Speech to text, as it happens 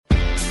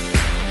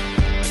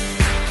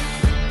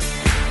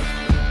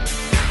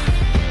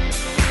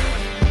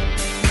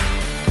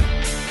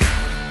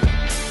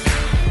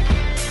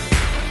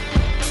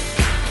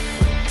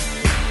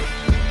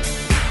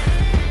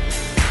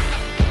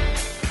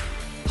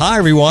Hi,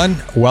 everyone.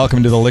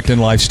 Welcome to the Licton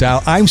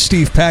Lifestyle. I'm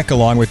Steve Peck,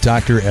 along with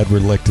Dr.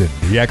 Edward Licton,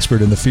 the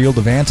expert in the field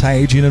of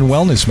anti-aging and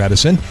wellness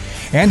medicine,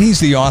 and he's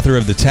the author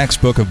of the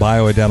textbook of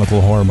bioidentical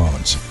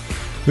hormones.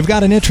 We've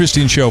got an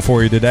interesting show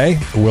for you today.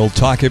 We'll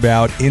talk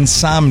about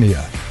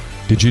insomnia.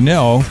 Did you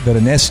know that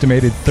an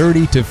estimated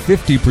 30 to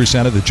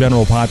 50% of the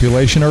general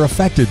population are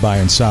affected by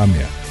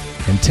insomnia,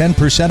 and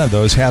 10% of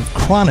those have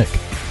chronic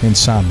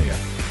insomnia?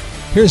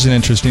 Here's an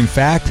interesting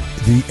fact.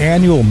 The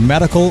annual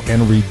medical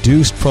and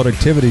reduced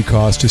productivity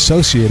cost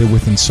associated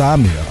with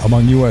insomnia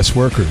among U.S.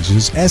 workers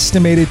is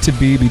estimated to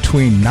be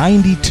between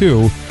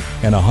 $92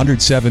 and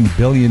 $107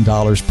 billion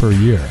per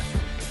year.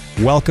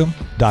 Welcome,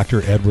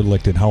 Dr. Edward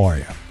Licton. How are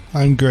you?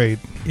 I'm great.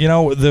 You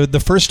know, the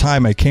first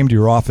time I came to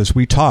your office,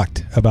 we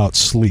talked about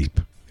sleep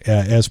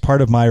as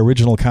part of my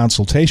original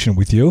consultation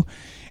with you,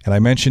 and I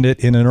mentioned it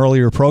in an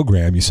earlier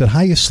program. You said, "How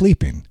are you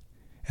sleeping?"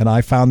 And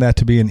I found that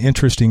to be an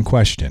interesting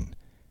question.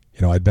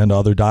 You know, I'd been to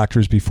other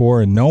doctors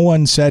before, and no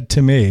one said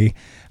to me,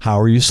 "How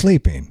are you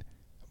sleeping?"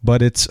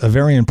 But it's a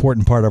very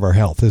important part of our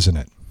health, isn't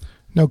it?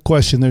 No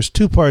question. There's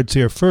two parts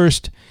here.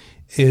 First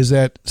is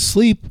that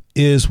sleep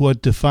is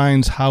what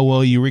defines how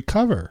well you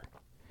recover.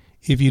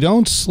 If you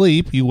don't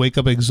sleep, you wake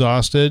up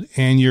exhausted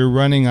and you're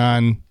running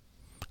on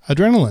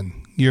adrenaline.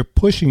 You're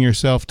pushing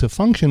yourself to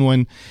function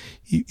when,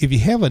 if you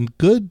have a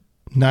good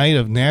night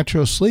of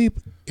natural sleep,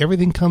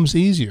 everything comes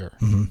easier.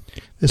 Mm-hmm.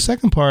 The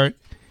second part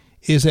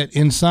is that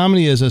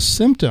insomnia is a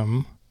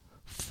symptom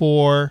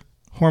for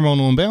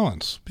hormonal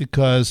imbalance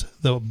because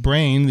the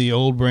brain, the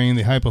old brain,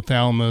 the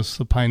hypothalamus,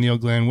 the pineal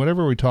gland,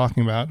 whatever we're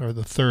talking about, or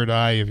the third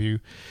eye if you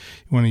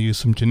want to use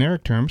some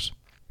generic terms,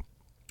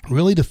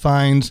 really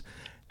defines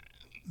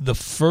the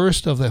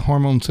first of the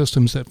hormone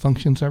systems that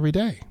functions every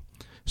day.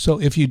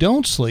 So if you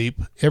don't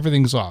sleep,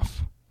 everything's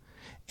off.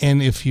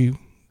 And if you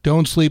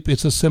don't sleep,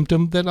 it's a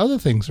symptom that other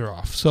things are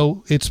off.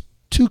 So it's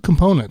two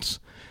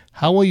components.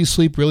 How well you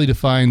sleep really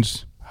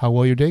defines how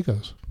well your day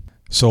goes.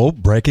 So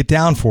break it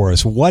down for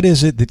us. What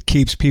is it that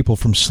keeps people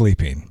from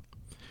sleeping?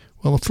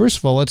 Well, first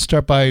of all, let's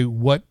start by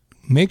what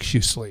makes you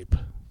sleep.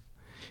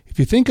 If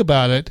you think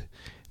about it,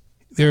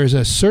 there is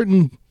a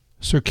certain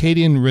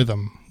circadian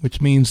rhythm,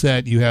 which means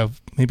that you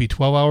have maybe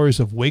 12 hours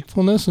of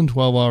wakefulness and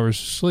 12 hours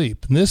of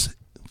sleep. And this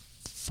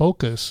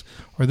focus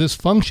or this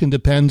function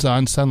depends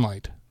on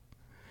sunlight.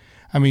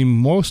 I mean,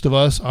 most of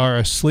us are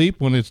asleep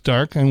when it's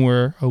dark and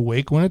we're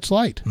awake when it's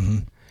light. Mm-hmm.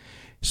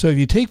 So if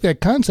you take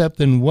that concept,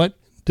 then what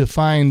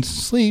defines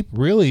sleep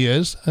really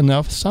is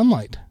enough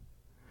sunlight.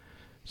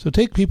 So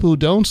take people who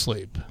don't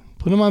sleep,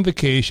 put them on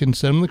vacation,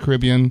 send them to the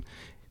Caribbean,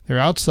 they're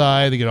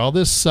outside, they get all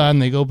this sun,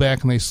 they go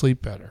back and they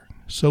sleep better.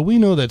 So we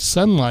know that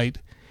sunlight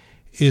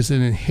is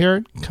an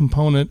inherent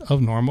component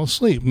of normal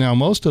sleep. Now,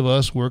 most of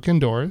us work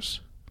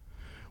indoors.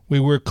 We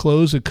wear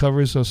clothes that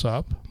covers us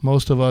up.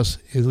 Most of us,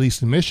 at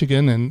least in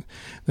Michigan and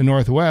the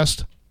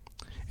Northwest,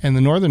 and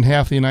the northern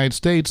half of the United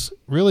States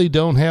really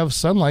don't have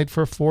sunlight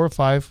for 4 or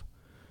 5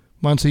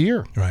 months a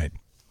year. Right.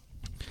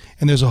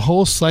 And there's a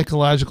whole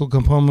psychological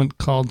component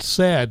called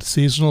SAD,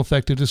 seasonal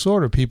affective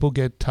disorder. People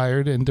get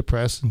tired and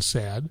depressed and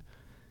sad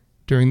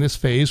during this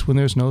phase when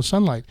there's no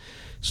sunlight.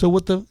 So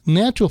what the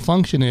natural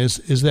function is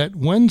that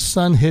when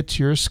sun hits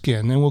your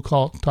skin, and we'll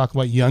talk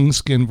about young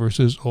skin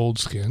versus old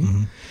skin,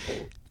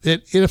 mm-hmm.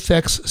 it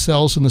affects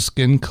cells in the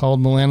skin called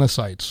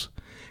melanocytes.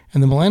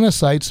 And the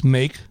melanocytes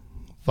make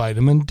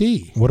vitamin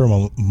D. What are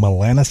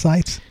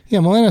melanocytes? Yeah,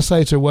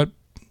 melanocytes are what,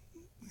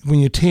 when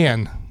you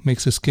tan,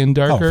 makes the skin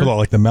darker. Oh,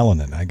 like the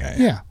melanin. I got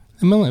it. Yeah,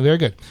 the melanin. Very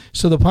good.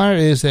 So the part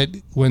is that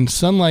when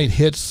sunlight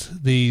hits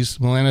these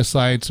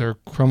melanocytes or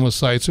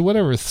chromocytes or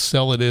whatever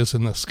cell it is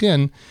in the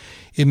skin,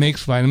 it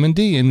makes vitamin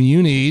D. And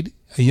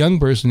a young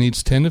person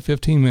needs 10 to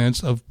 15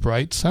 minutes of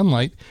bright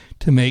sunlight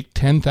to make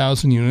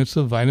 10,000 units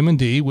of vitamin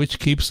D, which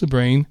keeps the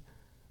brain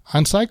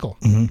on cycle.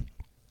 Mm-hmm.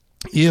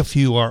 If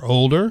you are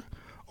older,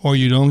 or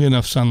you don't get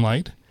enough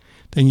sunlight,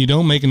 then you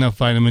don't make enough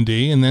vitamin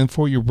D, and then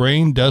your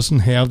brain doesn't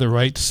have the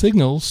right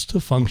signals to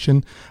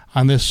function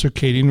on this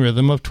circadian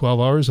rhythm of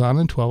 12 hours on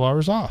and 12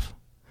 hours off.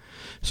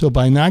 So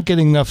by not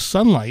getting enough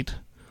sunlight,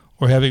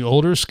 or having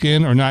older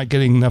skin, or not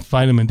getting enough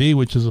vitamin D,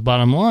 which is the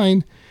bottom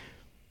line,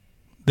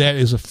 that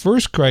is the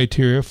first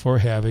criteria for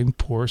having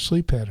poor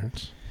sleep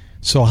patterns.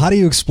 So how do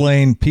you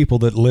explain people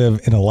that live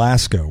in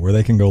Alaska, where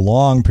they can go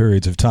long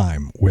periods of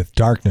time with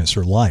darkness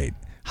or light?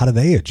 How do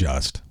they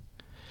adjust?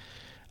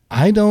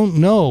 I don't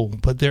know,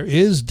 but there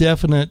is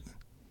definite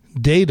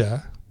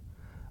data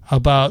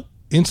about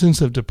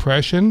incidence of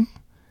depression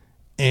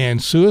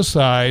and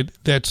suicide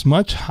that's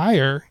much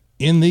higher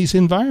in these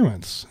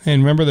environments.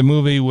 And remember the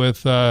movie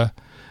with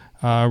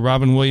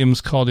Robin Williams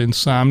called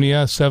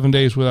Insomnia, 7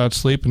 days without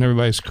sleep and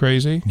everybody's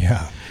crazy?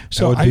 Yeah,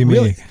 so that would be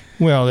me.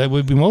 Well, that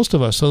would be most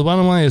of us. So the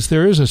bottom line is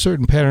there is a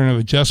certain pattern of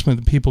adjustment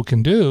that people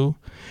can do,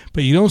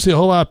 but you don't see a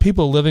whole lot of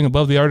people living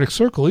above the Arctic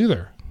Circle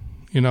either.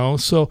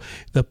 So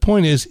the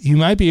point is you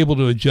might be able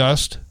to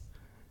adjust,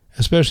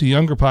 especially the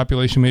younger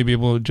population may be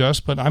able to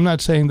adjust, but I'm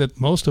not saying that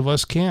most of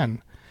us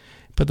can.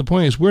 But the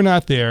point is we're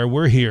not there,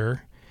 we're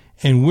here,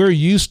 and we're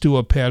used to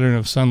a pattern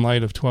of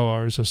sunlight of 12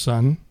 hours of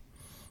sun.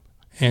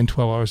 and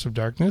 12 hours of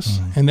darkness.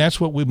 And that's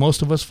what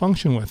most of us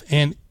function with.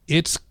 And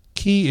its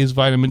key is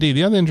vitamin D.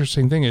 The other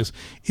interesting thing is,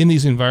 in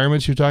these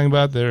environments you're talking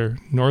about, that are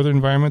northern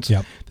environments,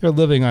 they're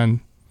living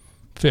on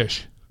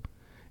fish.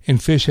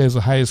 And fish has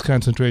the highest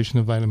concentration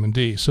of vitamin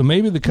D. So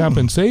maybe the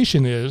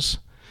compensation is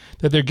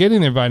that they're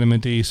getting their vitamin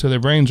D, so their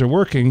brains are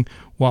working,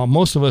 while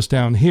most of us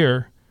down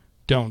here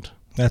don't.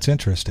 That's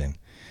interesting.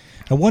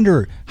 I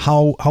wonder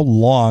how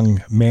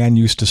long man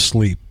used to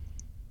sleep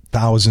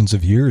thousands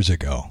of years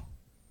ago.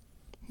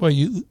 Well,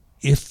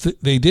 if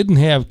they didn't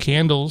have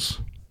candles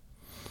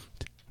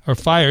or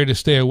fire to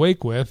stay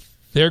awake with,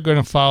 they're going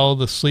to follow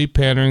the sleep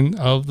pattern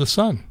of the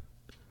sun.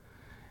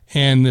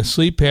 And the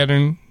sleep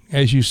pattern,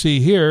 as you see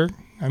here,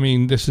 I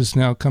mean, this is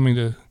now coming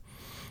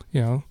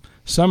to,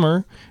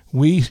 summer.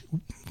 We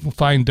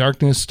find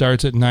darkness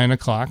starts at 9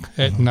 o'clock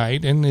at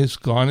night and is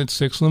gone at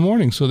 6 in the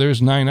morning. So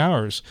there's 9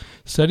 hours.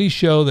 Studies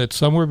show that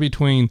somewhere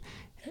between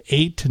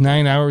 8 to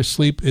 9 hours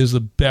sleep is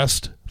the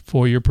best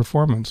for your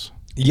performance.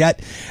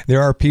 Yet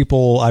there are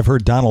people, I've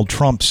heard Donald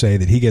Trump say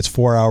that he gets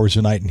 4 hours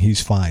a night and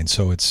he's fine.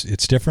 So it's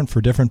different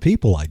for different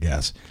people, I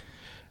guess.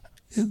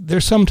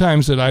 There's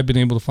sometimes that I've been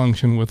able to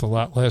function with a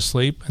lot less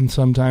sleep, and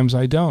sometimes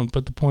I don't.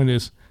 But the point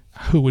is,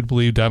 who would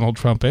believe Donald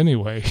Trump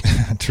anyway?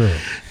 True.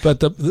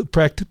 But the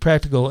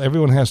practical,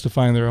 everyone has to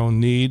find their own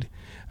need.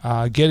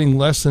 Getting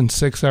less than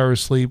 6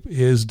 hours sleep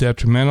is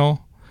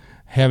detrimental.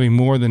 Having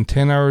more than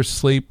 10 hours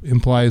sleep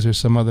implies there's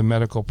some other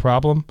medical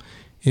problem.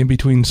 In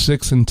between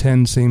 6 and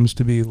 10 seems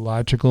to be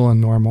logical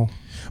and normal.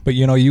 But,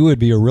 you would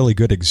be a really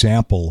good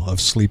example of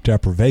sleep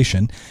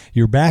deprivation.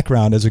 Your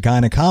background as a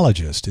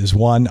gynecologist is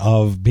one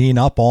of being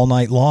up all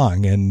night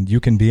long, and you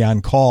can be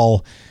on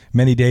call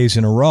many days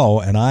in a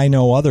row. And I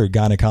know other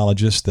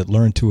gynecologists that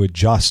learn to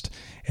adjust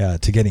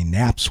to getting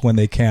naps when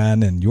they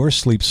can, and your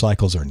sleep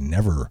cycles are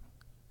never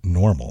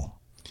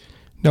normal.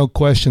 No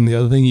question. The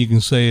other thing you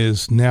can say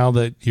is, now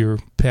that you're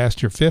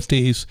past your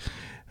 50s,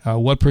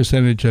 what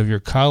percentage of your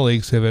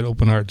colleagues have had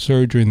open heart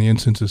surgery? And the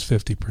incidence is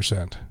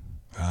 50%.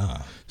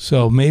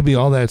 So maybe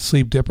all that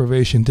sleep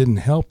deprivation didn't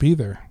help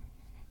either.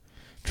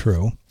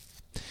 True.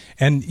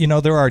 And,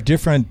 there are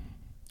different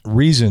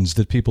reasons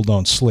that people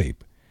don't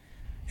sleep.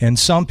 And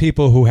some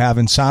people who have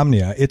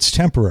insomnia, it's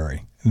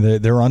temporary.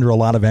 They're under a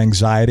lot of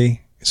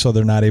anxiety, so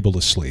they're not able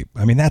to sleep.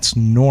 I mean, that's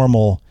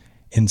normal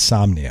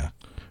insomnia.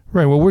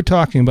 Right. What we're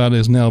talking about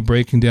is now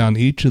breaking down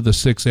each of the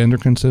 6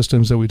 endocrine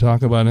systems that we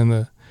talk about in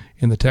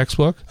the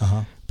textbook.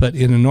 But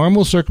in a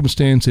normal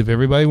circumstance, if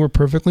everybody were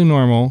perfectly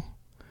normal,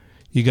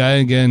 you got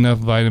to get enough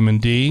vitamin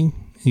D,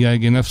 you got to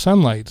get enough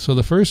sunlight. So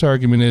the first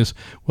argument is,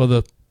 well,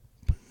 the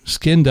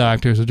skin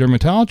doctors, the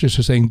dermatologists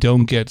are saying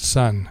don't get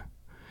sun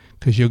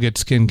because you'll get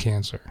skin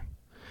cancer.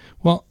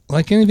 Well,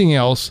 like anything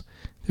else,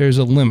 there's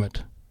a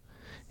limit.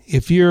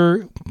 If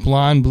you're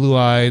blonde,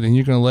 blue-eyed, and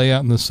you're going to lay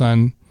out in the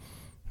sun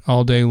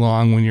all day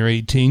long when you're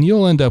 18,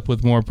 you'll end up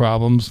with more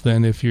problems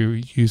than if you're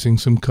using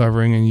some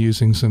covering and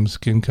using some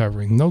skin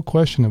covering. No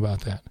question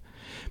about that.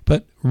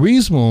 But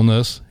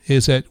reasonableness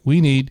is that we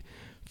need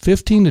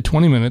 15 to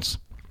 20 minutes,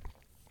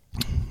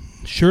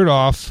 shirt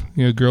off.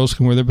 Girls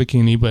can wear their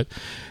bikini, but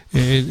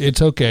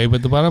it's okay.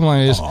 But the bottom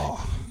line is,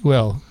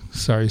 well,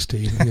 sorry,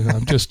 Steve.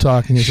 I'm just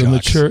talking as a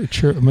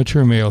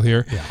mature male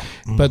here. Yeah.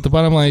 But the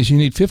bottom line is, you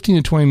need 15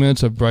 to 20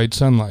 minutes of bright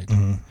sunlight.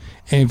 And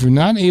if you're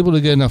not able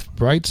to get enough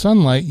bright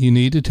sunlight, you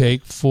need to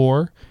take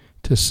 4,000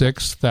 to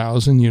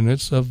 6,000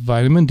 units of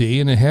vitamin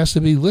D, and it has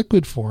to be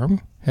liquid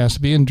form, has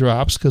to be in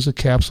drops, because the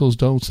capsules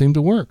don't seem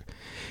to work.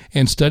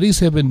 And studies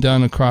have been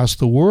done across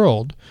the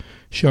world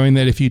showing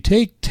that if you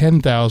take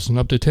 10,000,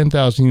 up to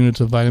 10,000 units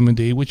of vitamin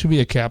D, which would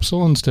be a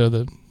capsule instead of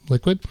the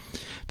liquid,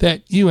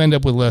 that you end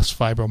up with less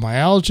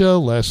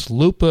fibromyalgia, less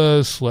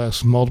lupus,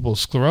 less multiple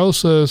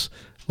sclerosis,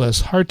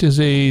 less heart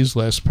disease,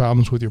 less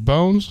problems with your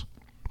bones.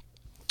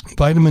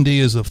 Vitamin D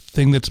is a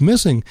thing that's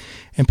missing.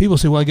 And people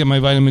say, well, I get my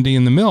vitamin D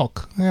in the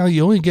milk. Well,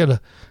 you only get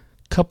a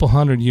couple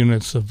hundred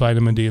units of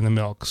vitamin D in the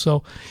milk.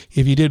 So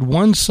if you did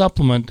one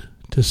supplement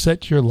to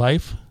set your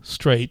life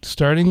straight,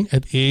 starting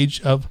at the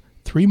age of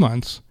 3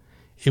 months,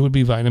 it would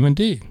be vitamin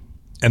D.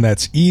 And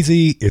that's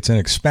easy, it's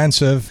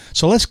inexpensive.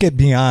 So let's get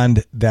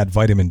beyond that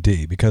vitamin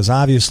D, because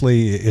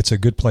obviously it's a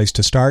good place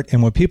to start.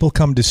 And when people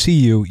come to see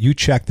you, you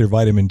check their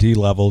vitamin D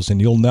levels and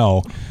you'll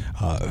know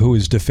who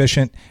is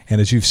deficient.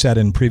 And as you've said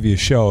in previous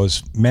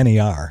shows, many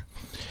are.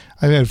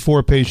 I've had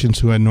 4 patients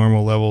who had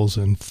normal levels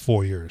in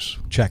 4 years.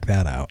 Check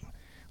that out.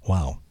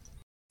 Wow.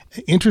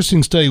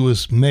 Interesting study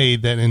was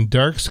made that in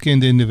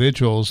dark-skinned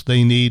individuals,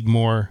 they need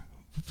more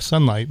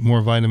sunlight,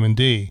 more vitamin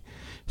D.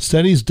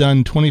 Studies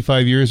done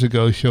 25 years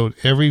ago showed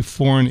every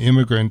foreign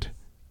immigrant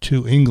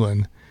to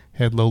England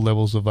had low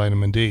levels of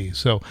vitamin D.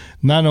 So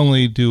not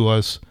only do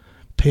us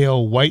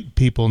pale white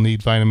people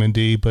need vitamin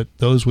D, but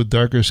those with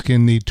darker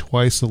skin need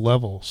twice the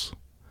levels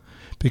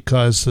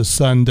because the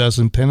sun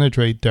doesn't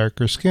penetrate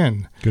darker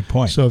skin. Good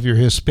point. So if you're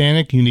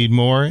Hispanic, you need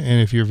more, and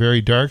if you're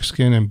very dark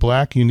skin and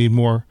black, you need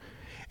more.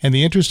 And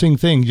the interesting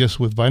thing, just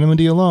with vitamin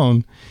D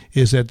alone,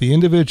 is that the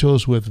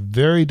individuals with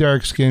very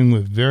dark skin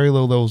with very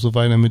low levels of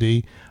vitamin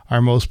D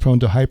are most prone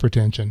to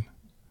hypertension.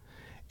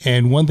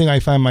 And one thing I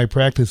find in my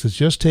practice is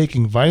just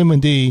taking vitamin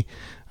D.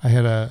 I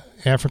had a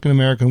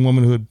African-American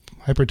woman who had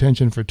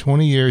hypertension for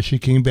 20 years. She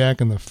came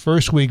back in the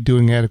first week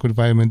doing adequate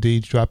vitamin D,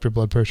 dropped her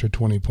blood pressure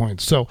 20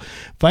 points. So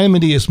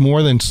vitamin D is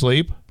more than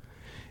sleep.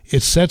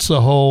 It sets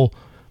the whole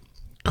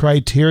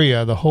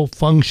criteria, the whole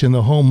function,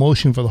 the whole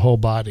motion for the whole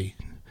body.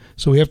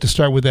 So we have to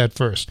start with that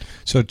first.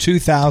 So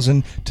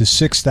 2,000 to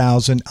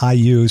 6,000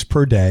 IUs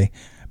per day,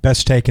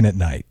 best taken at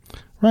night.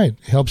 Right.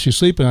 It helps you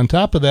sleep. And on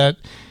top of that,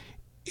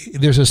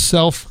 there's a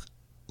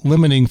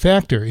self-limiting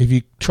factor. If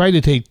you try to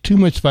take too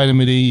much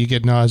vitamin D, you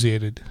get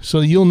nauseated.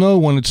 So you'll know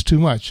when it's too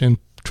much. And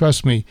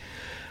trust me,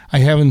 I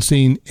haven't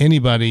seen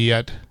anybody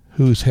yet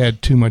who's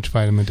had too much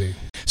vitamin D.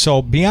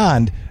 So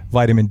beyond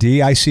vitamin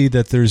D, I see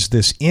that there's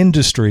this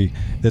industry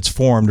that's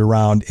formed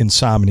around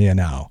insomnia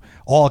now.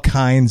 All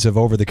kinds of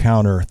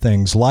over-the-counter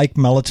things like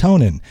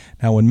melatonin.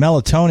 Now, when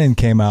melatonin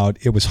came out,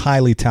 it was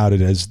highly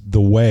touted as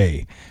the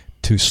way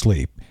to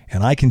sleep.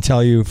 And I can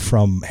tell you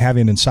from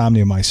having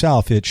insomnia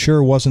myself, it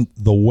sure wasn't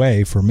the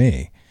way for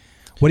me.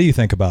 What do you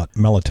think about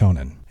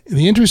melatonin?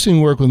 The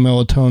interesting work with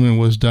melatonin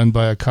was done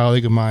by a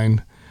colleague of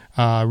mine,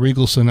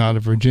 Riegelson out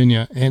of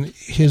Virginia, and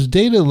his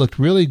data looked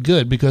really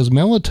good because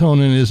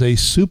melatonin is a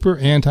super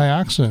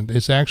antioxidant.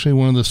 It's actually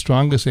one of the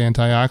strongest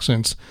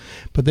antioxidants.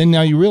 But then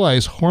now you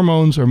realize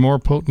hormones are more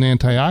potent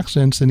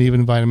antioxidants than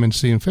even vitamin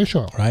C and fish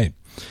oil. Right.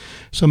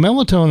 So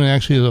melatonin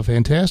actually is a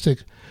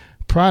fantastic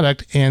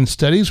product, and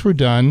studies were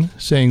done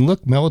saying,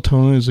 look,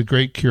 melatonin is a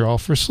great cure-all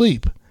for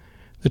sleep.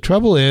 The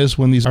trouble is,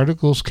 when these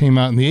articles came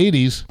out in the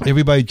 80s,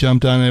 everybody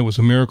jumped on it. It was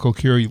a miracle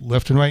cure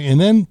left and right. And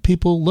then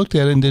people looked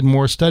at it and did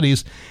more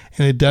studies,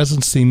 and it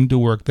doesn't seem to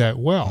work that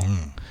well.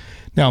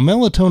 Now,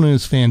 melatonin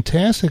is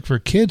fantastic for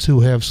kids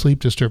who have sleep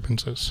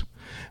disturbances.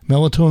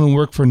 Melatonin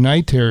works for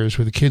night terrors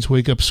where the kids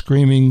wake up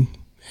screaming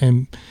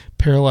and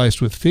paralyzed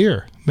with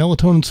fear.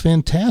 Melatonin's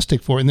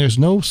fantastic for it, and there's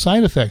no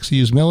side effects. You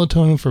use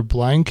melatonin for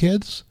blind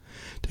kids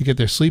to get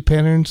their sleep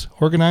patterns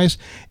organized,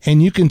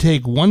 and you can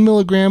take 1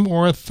 milligram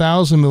or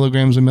 1,000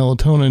 milligrams of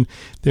melatonin.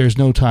 There's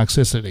no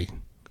toxicity.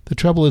 The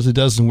trouble is it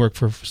doesn't work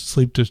for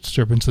sleep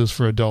disturbances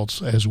for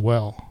adults as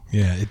well.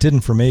 Yeah, it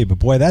didn't for me, but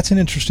boy, that's an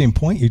interesting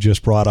point you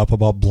just brought up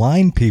about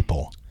blind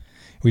people.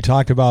 We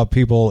talked about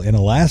people in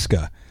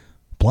Alaska,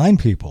 blind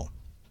people.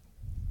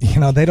 You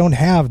know, they don't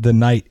have the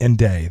night and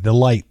day, the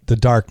light, the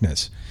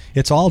darkness.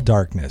 It's all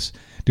darkness.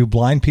 Do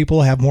blind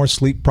people have more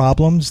sleep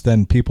problems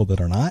than people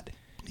that are not?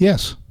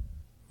 Yes.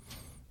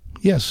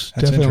 Yes,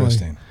 That's definitely.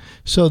 Interesting.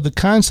 So the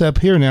concept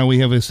here now, we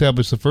have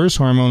established the first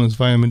hormone is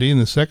vitamin D and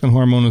the second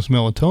hormone is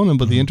melatonin.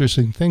 But the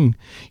interesting thing,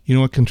 you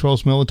know what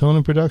controls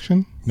melatonin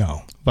production?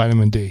 No.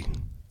 Vitamin D.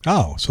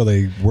 Oh, so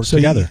they work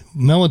together.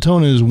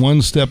 Melatonin is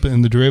one step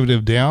in the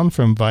derivative down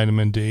from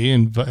vitamin D,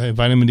 and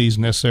vitamin D is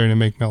necessary to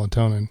make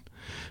melatonin.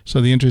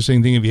 So the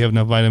interesting thing, if you have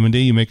enough vitamin D,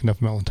 you make enough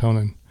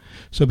melatonin.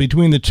 So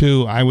between the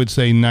two, I would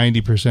say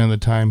 90% of the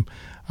time,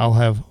 I'll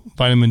have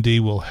vitamin D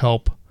will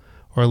help,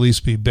 or at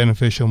least be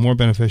beneficial, more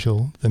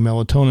beneficial than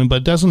melatonin. But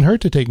it doesn't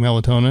hurt to take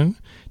melatonin.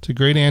 It's a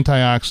great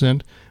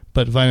antioxidant,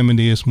 but vitamin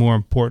D is more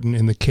important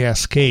in the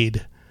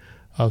cascade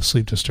of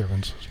sleep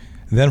disturbances.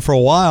 Then for a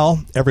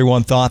while,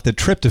 everyone thought that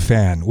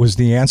tryptophan was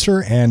the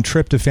answer, and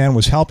tryptophan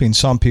was helping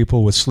some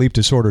people with sleep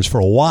disorders for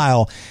a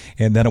while,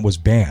 and then it was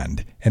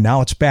banned. And now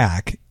it's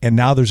back, and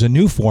now there's a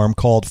new form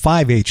called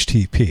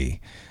 5-HTP.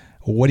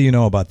 What do you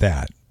know about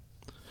that?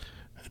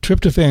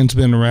 Tryptophan's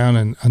been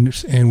around,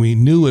 and we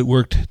knew it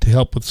worked to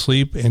help with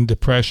sleep and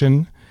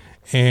depression,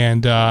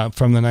 and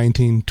from the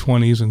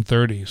 1920s and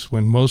 30s,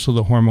 when most of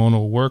the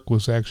hormonal work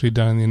was actually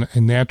done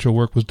and natural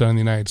work was done in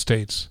the United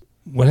States.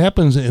 What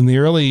happens in the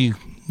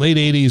late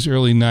 80s,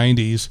 early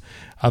 90s,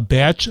 a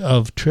batch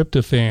of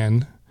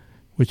tryptophan,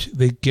 which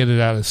they get it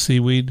out of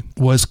seaweed,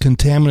 was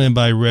contaminated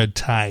by red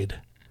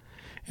tide.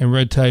 And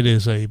red tide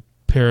is a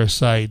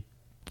parasite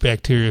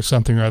bacteria,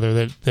 something or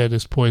other, that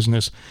is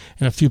poisonous,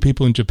 and a few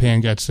people in Japan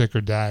got sick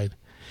or died.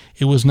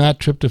 It was not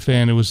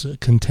tryptophan, it was a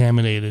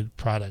contaminated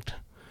product.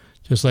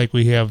 Just like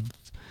we have,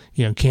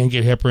 can't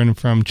get heparin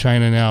from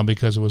China now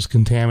because it was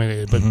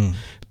contaminated.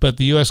 But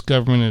the U.S.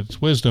 government, in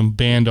its wisdom,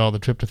 banned all the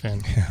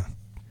tryptophan. Yeah.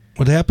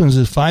 What happens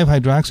is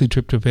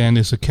 5-hydroxytryptophan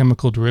is a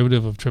chemical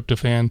derivative of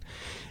tryptophan,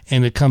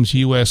 and it comes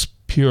U.S.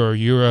 pure,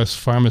 U.S.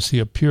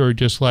 Pharmacia pure,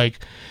 just like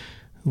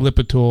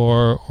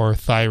Lipitor or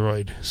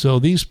thyroid. So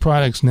these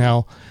products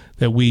now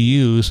that we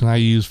use, and I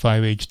use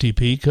 5-HTP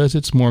because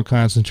it's more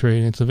concentrated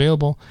and it's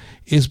available,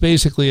 is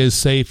basically as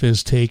safe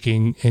as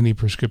taking any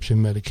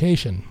prescription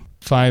medication.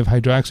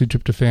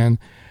 5-hydroxytryptophan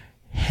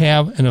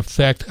have an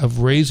effect of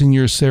raising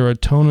your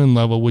serotonin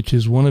level, which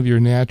is one of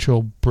your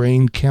natural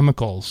brain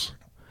chemicals,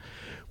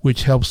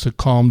 which helps to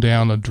calm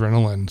down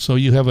adrenaline. So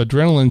you have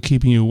adrenaline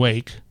keeping you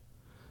awake,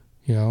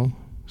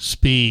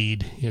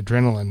 speed,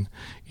 adrenaline,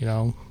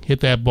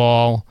 hit that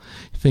ball,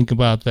 think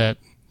about that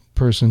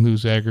person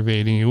who's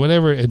aggravating you,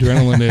 whatever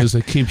adrenaline is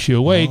that keeps you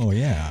awake. Oh,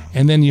 yeah.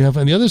 And then you have,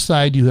 on the other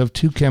side, you have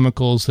two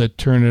chemicals that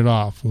turn it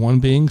off, one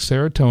being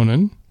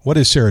serotonin. What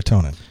is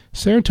serotonin?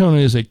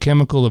 Serotonin is a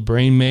chemical the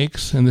brain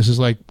makes, and this is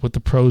like what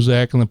the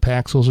Prozac and the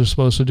Paxils are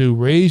supposed to do.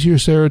 Raise your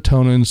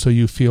serotonin so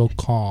you feel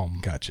calm.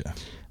 Gotcha.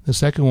 The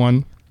second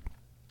one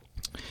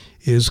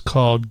is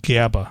called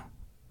GABA.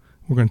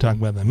 We're going to talk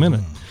about that in a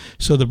minute.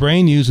 So the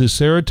brain uses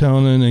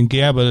serotonin and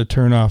GABA to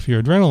turn off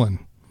your adrenaline.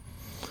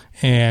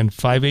 And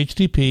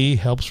 5-HTP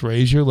helps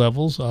raise your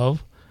levels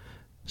of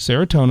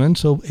serotonin.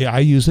 So I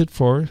use it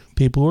for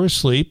people who are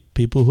asleep,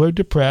 people who are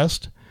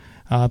depressed,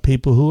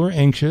 people who are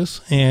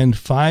anxious. And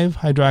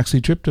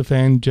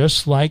 5-hydroxytryptophan,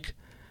 just like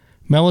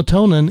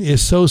melatonin,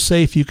 is so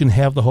safe you can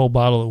have the whole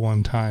bottle at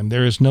one time.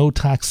 There is no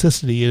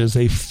toxicity. It is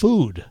a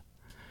food.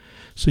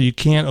 So you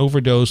can't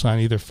overdose on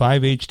either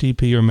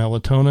 5-HTP or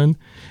melatonin.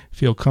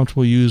 Feel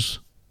comfortable, use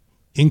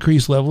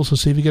increased levels to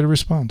see if you get a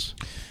response.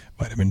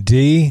 Vitamin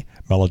D,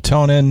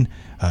 melatonin,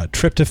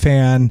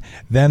 tryptophan.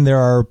 Then there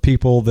are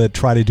people that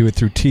try to do it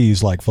through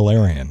teas like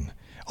valerian,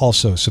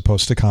 also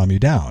supposed to calm you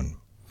down.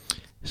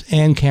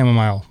 And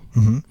chamomile.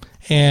 Mm-hmm.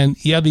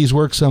 And yeah, these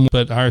work some,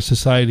 but our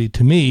society,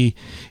 to me,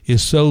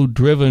 is so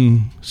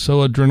driven,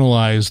 so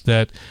adrenalized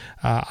that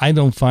I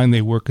don't find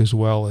they work as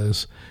well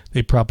as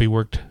they probably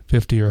worked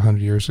 50 or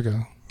 100 years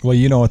ago. Well,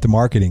 you know what the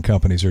marketing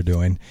companies are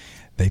doing.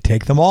 They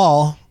take them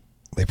all,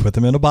 they put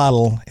them in a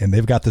bottle, and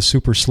they've got the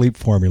super sleep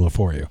formula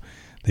for you.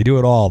 They do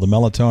it all, the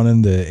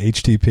melatonin, the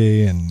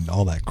HTP, and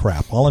all that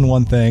crap, all in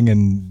one thing,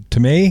 and to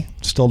me,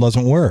 still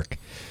doesn't work.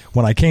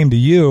 When I came to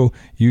you,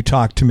 you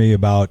talked to me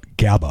about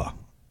GABA.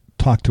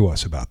 Talk to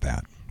us about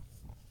that.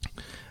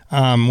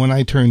 When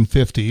I turned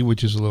 50,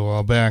 which is a little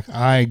while back,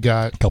 I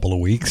got... A couple of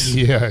weeks?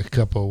 Yeah, a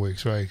couple of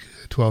weeks, right,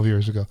 12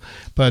 years ago.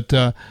 But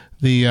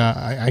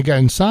I got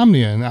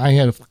insomnia, and I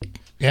had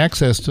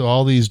access to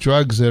all these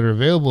drugs that are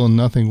available, and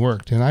nothing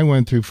worked. And I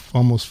went through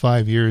almost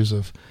 5 years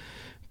of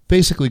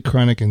basically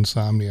chronic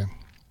insomnia.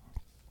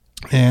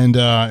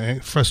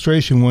 And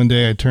frustration, one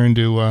day I turned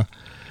to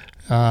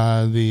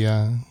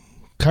the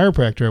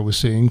chiropractor I was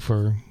seeing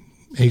for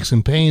aches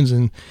and pains,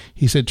 and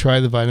he said, try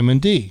the vitamin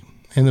D.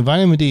 And the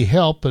vitamin D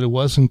helped, but it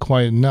wasn't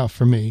quite enough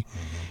for me.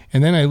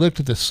 And then I looked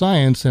at the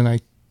science, and I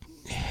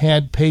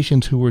had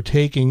patients who were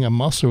taking a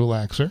muscle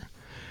relaxer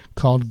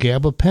called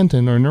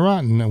gabapentin or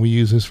Neurontin, and we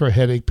use this for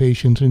headache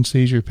patients and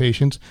seizure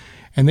patients,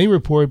 and they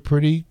report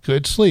pretty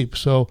good sleep.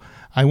 So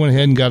I went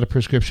ahead and got a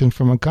prescription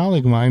from a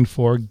colleague of mine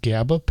for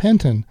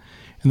gabapentin.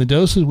 And the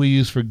doses we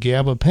use for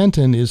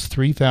gabapentin is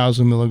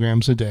 3,000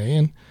 milligrams a day,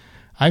 and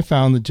I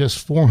found that just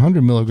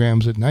 400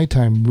 milligrams at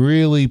nighttime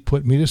really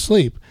put me to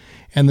sleep.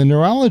 And the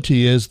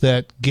neurology is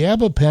that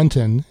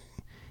gabapentin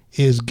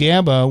is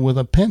GABA with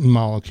a pentin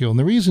molecule. And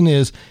the reason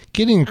is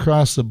getting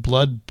across the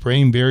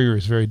blood-brain barrier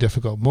is very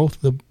difficult.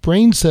 The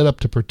brain's set up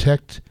to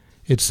protect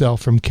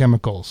itself from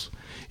chemicals.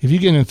 If you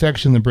get an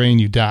infection in the brain,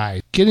 you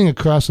die. Getting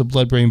across the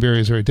blood-brain barrier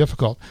is very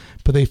difficult.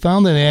 But they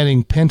found that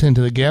adding pentin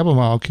to the GABA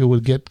molecule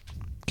would get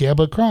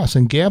GABA across.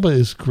 And GABA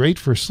is great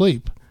for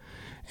sleep.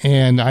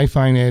 And I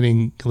find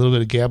adding a little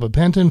bit of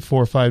gabapentin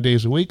 4 or 5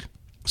 days a week,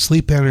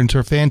 sleep patterns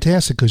are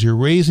fantastic because you're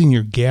raising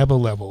your GABA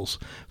levels.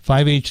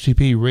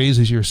 5-HTP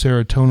raises your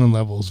serotonin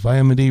levels.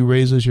 Vitamin D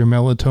raises your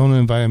melatonin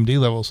and vitamin D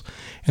levels.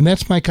 And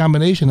that's my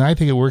combination. I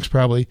think it works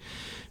probably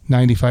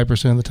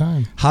 95% of the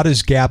time. How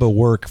does GABA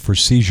work for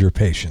seizure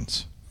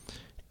patients?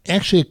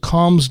 Actually, it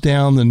calms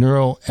down the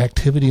neural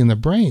activity in the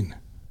brain,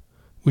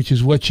 which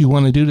is what you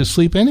want to do to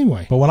sleep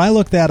anyway. But when I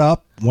looked that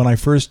up, when I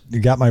first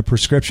got my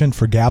prescription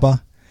for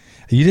GABA,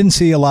 you didn't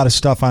see a lot of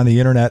stuff on the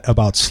internet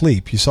about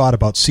sleep. You saw it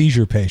about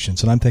seizure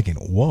patients, and I'm thinking,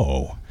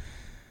 whoa.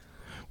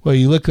 Well,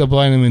 you look up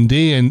vitamin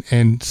D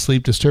and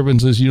sleep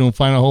disturbances, you don't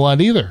find a whole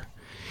lot either.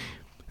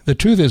 The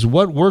truth is,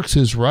 what works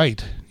is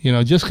right. You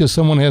know, just because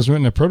someone hasn't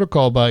written a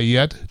protocol about it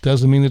yet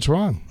doesn't mean it's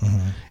wrong.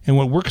 Mm-hmm. And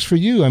what works for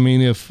you, I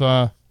mean,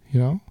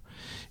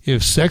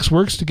 if sex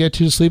works to get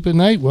you to sleep at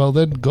night, well,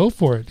 then go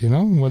for it,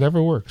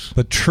 whatever works.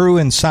 But true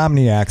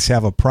insomniacs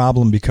have a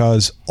problem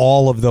because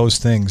all of those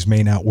things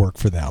may not work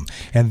for them.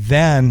 And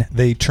then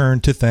they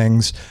turn to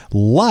things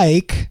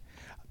like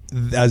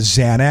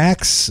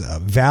Xanax,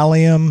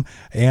 Valium,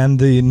 and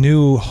the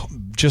new,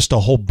 just a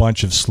whole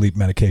bunch of sleep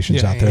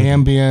medications out there.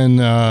 Ambien,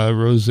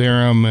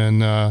 Rosarum,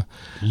 and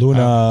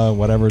Luna,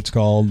 whatever it's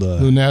called.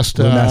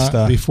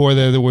 Lunesta. Before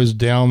there was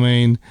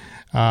Dalmane,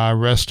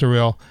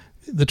 Restoril.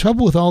 The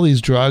trouble with all these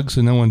drugs,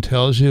 and no one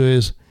tells you,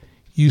 is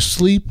you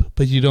sleep,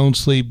 but you don't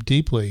sleep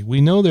deeply.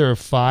 We know there are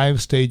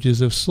 5 stages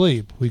of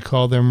sleep. We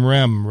call them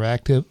REM,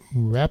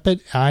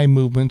 rapid eye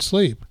movement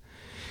sleep.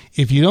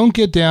 If you don't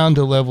get down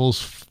to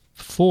levels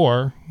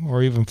 4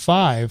 or even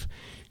 5,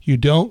 you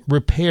don't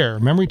repair.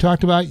 Remember we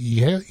talked about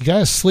you got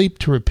to sleep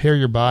to repair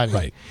your body.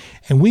 Right.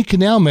 And we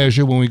can now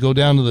measure when we go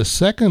down to the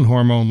second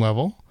hormone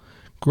level,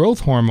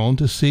 growth hormone,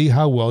 to see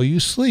how well you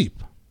sleep.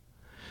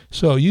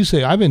 So you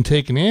say, I've been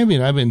taking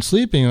Ambien, I've been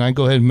sleeping, and I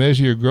go ahead and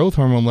measure your growth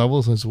hormone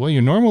levels and say, well,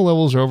 your normal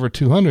levels are over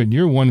 200,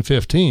 you're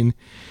 115.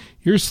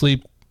 Your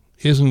sleep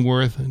isn't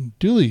worth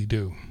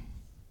dooley-doo.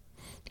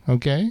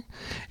 Okay?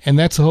 And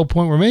that's the whole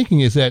point we're making,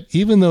 is that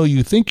even though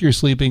you think you're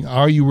sleeping,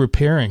 are you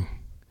repairing?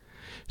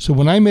 So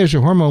when I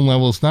measure hormone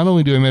levels, not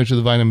only do I measure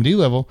the vitamin D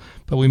level,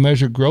 but we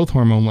measure growth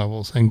hormone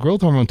levels. And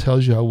growth hormone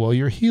tells you how well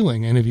you're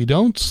healing. And if you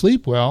don't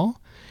sleep well,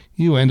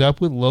 you end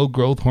up with low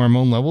growth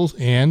hormone levels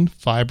and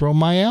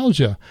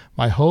fibromyalgia.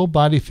 My whole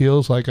body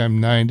feels like I'm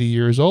 90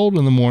 years old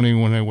in the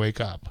morning when I wake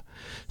up.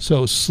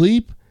 So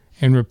sleep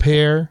and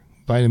repair,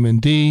 vitamin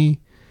D,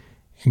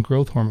 and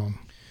growth hormone.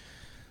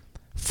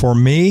 For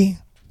me,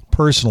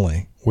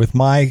 personally, with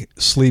my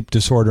sleep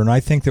disorder, and I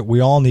think that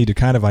we all need to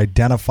kind of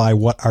identify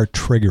what our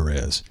trigger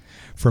is.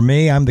 For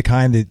me, I'm the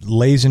kind that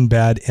lays in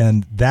bed,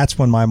 and that's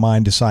when my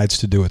mind decides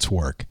to do its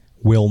work.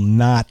 Will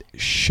not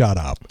shut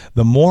up.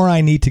 The more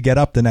I need to get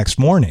up the next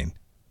morning,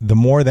 the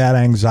more that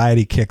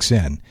anxiety kicks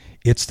in.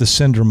 It's the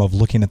syndrome of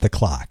looking at the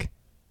clock.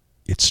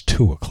 It's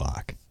 2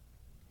 o'clock.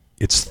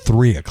 It's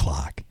 3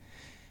 o'clock.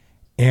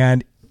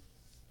 And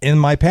in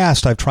my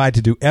past, I've tried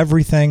to do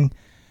everything,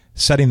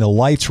 setting the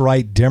lights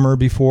right, dimmer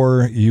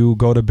before you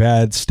go to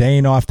bed,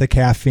 staying off the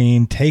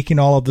caffeine, taking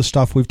all of the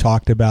stuff we've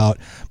talked about,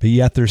 but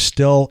yet there's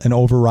still an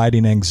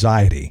overriding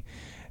anxiety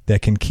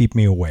that can keep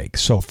me awake.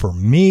 So for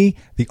me,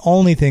 the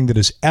only thing that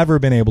has ever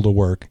been able to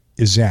work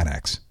is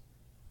Xanax,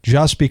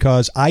 just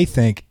because I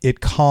think it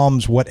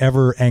calms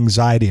whatever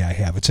anxiety I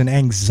have. It's an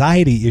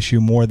anxiety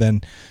issue more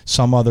than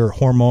some other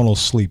hormonal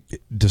sleep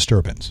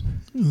disturbance.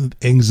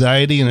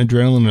 Anxiety and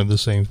adrenaline are the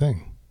same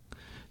thing.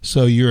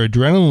 So your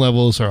adrenaline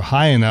levels are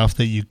high enough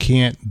that you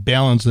can't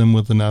balance them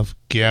with enough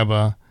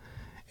GABA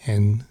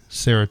and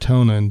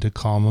serotonin to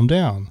calm them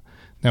down.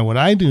 Now, what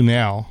I do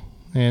now,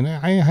 and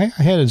I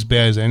had as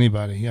bad as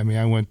anybody. I mean,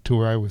 I went to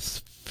where I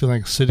was feeling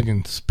like sitting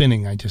and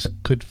spinning. I just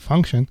couldn't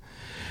function.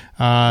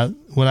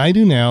 What I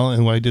do now,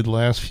 and what I did the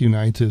last few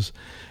nights, is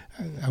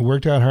I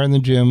worked out hard in the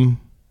gym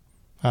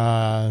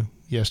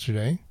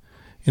yesterday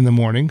in the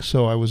morning,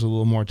 so I was a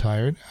little more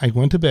tired. I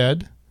went to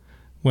bed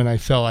when I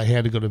felt I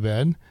had to go to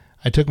bed.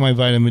 I took my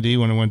vitamin D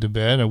when I went to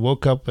bed. I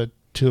woke up at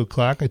 2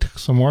 o'clock. I took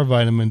some more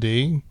vitamin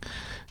D.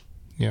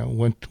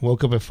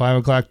 Woke up at 5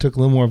 o'clock, took a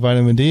little more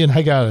vitamin D, and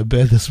I got out of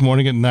bed this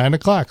morning at 9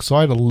 o'clock. So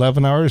I had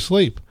 11 hours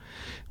sleep,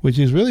 which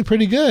is really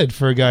pretty good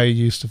for a guy who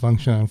used to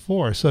function on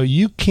 4. So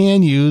you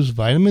can use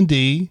vitamin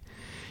D,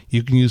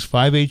 you can use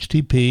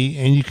 5-HTP,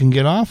 and you can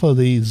get off of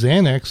the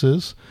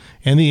Xanaxes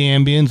and the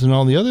Ambiens and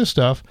all the other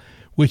stuff,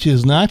 which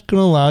is not going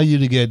to allow you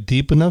to get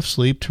deep enough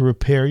sleep to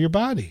repair your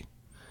body.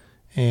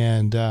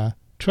 And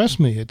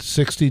trust me, at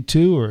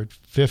 62 or at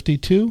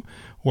 52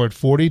 or at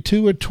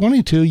 42 or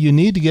 22, you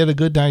need to get a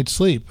good night's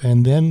sleep.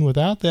 And then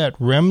without that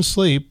REM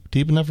sleep,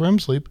 deep enough REM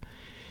sleep,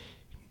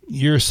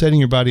 you're setting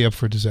your body up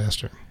for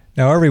disaster.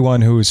 Now,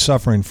 everyone who is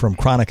suffering from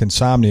chronic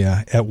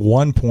insomnia at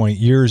one point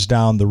years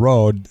down the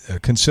road,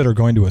 consider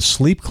going to a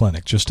sleep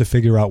clinic just to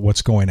figure out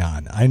what's going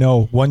on. I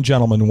know one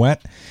gentleman went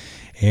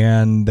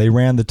and they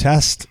ran the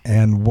test,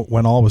 and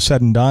when all was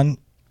said and done,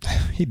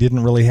 he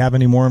didn't really have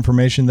any more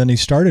information than he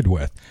started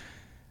with.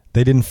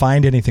 They didn't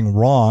find anything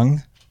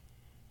wrong,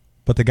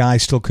 but the guy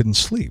still couldn't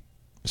sleep.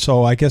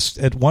 So I guess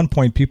at one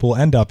point people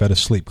end up at a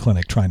sleep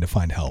clinic trying to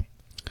find help.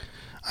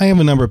 I have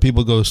a number of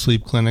people go to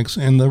sleep clinics,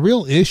 and the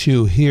real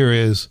issue here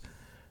is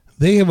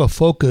they have a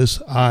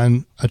focus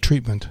on a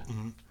treatment.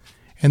 Mm-hmm.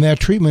 And that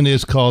treatment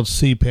is called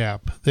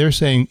CPAP. They're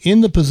saying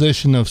in the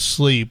position of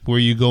sleep where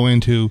you go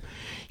into,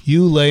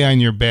 you lay on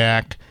your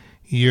back,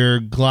 your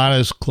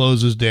glottis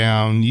closes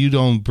down, you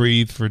don't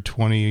breathe for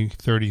 20,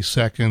 30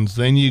 seconds,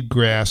 then you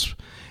grasp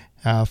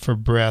for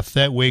breath.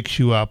 That wakes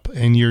you up,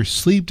 and your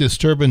sleep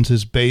disturbance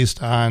is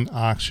based on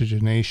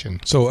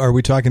oxygenation. So are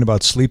we talking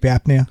about sleep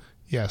apnea?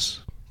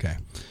 Yes. Okay.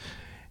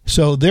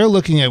 So they're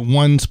looking at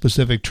one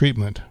specific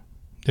treatment.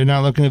 They're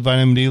not looking at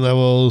vitamin D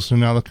levels. They're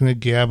not looking at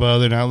GABA.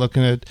 They're not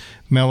looking at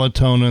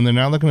melatonin. They're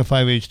not looking at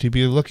 5-HTP.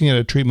 They're looking at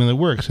a treatment that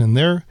works. And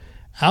their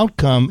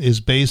outcome is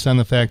based on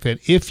the fact that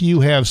if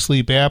you have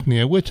sleep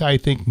apnea, which I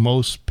think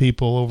most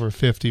people over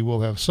 50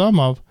 will have some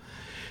of,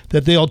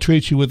 that they'll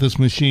treat you with this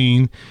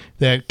machine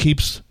that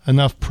keeps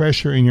enough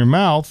pressure in your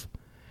mouth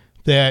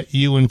that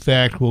you, in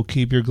fact, will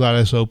keep your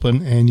glottis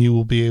open and you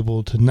will be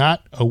able to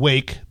not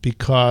awake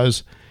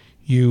because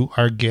you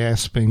are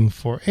gasping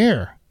for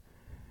air.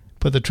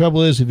 But the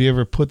trouble is, if you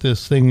ever put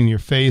this thing in your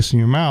face and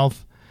your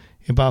mouth,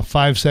 about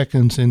 5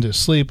 seconds into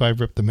sleep, I've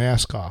ripped the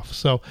mask off.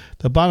 So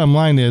the bottom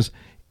line is,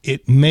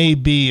 it may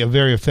be a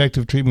very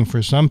effective treatment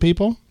for some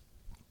people.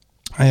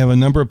 I have a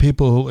number of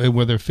people who,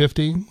 whether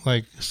 50,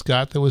 like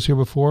Scott that was here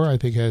before, I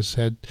think has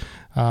had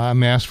a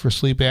mask for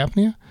sleep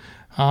apnea.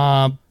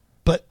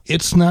 But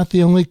it's not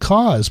the only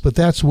cause, but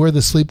that's where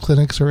the sleep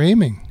clinics are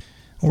aiming.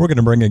 Well, we're going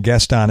to bring a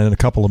guest on in a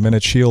couple of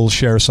minutes. She'll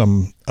share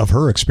some of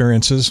her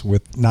experiences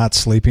with not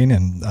sleeping,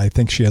 and I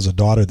think she has a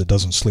daughter that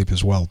doesn't sleep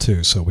as well,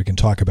 too, so we can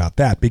talk about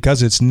that,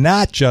 because it's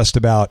not just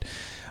about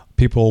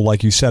people,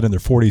 like you said, in their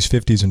 40s,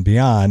 50s, and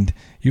beyond.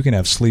 You can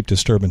have sleep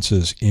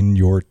disturbances in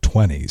your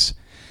 20s.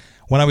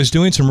 When I was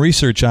doing some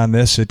research on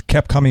this, it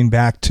kept coming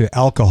back to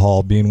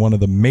alcohol being one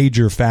of the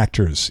major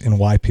factors in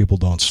why people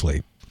don't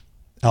sleep.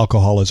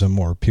 Alcoholism,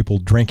 or people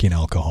drinking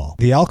alcohol.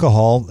 The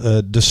alcohol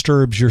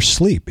disturbs your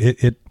sleep.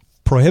 It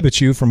prohibits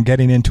you from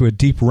getting into a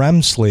deep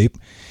REM sleep,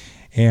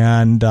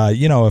 And,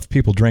 if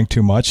people drink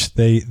too much,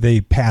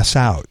 they pass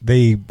out.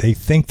 They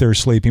think they're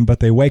sleeping, but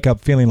they wake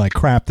up feeling like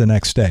crap the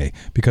next day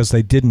because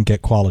they didn't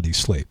get quality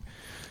sleep.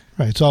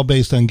 Right. It's all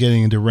based on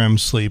getting into REM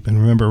sleep. And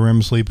remember,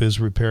 REM sleep is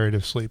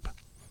reparative sleep.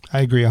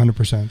 I agree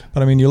 100%.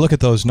 But, you look at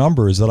those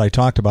numbers that I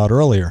talked about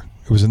earlier.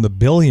 It was in the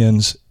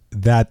billions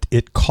that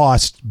it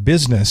cost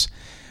business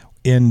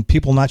in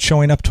people not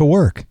showing up to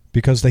work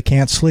because they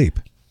can't sleep.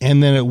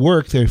 And then at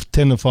work, they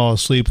tend to fall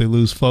asleep. They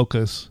lose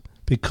focus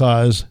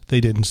because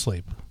they didn't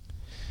sleep.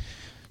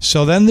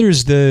 So then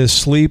there's the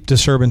sleep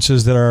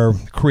disturbances that are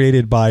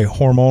created by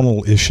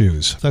hormonal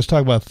issues. Let's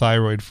talk about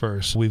thyroid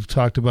first. We've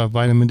talked about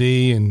vitamin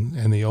D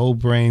and the old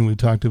brain. We've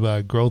talked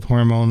about growth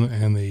hormone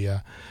and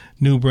the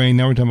new brain.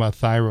 Now we're talking about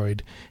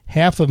thyroid.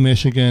 Half of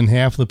Michigan,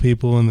 half of the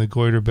people in the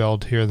goiter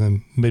belt here in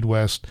the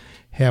Midwest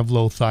have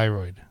low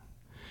thyroid.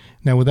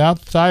 Now without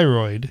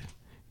thyroid,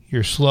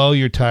 you're slow,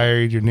 you're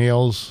tired, your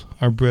nails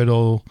are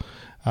brittle,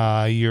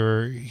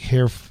 your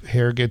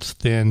hair gets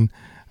thin,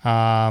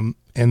 and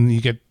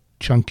you get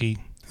chunky.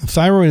 The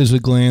thyroid is a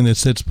gland that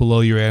sits below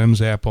your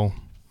Adam's apple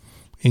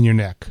in your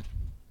neck.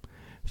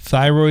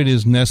 Thyroid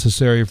is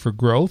necessary for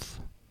growth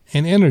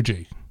and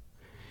energy.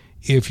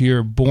 If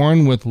you're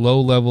born with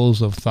low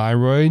levels of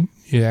thyroid,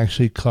 it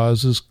actually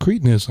causes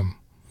cretinism,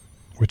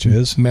 which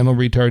is mental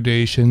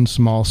retardation,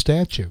 small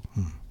stature.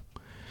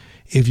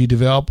 If you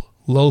develop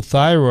low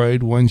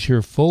thyroid, once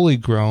you're fully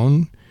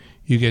grown,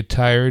 you get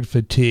tired,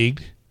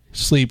 fatigued,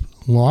 sleep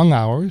long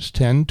hours,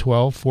 10,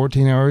 12,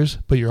 14 hours,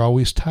 but you're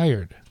always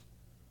tired.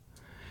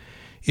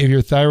 If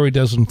your thyroid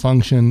doesn't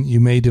function, you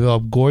may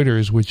develop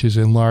goiters, which is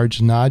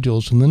enlarged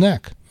nodules in the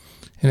neck.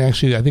 And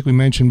actually, I think we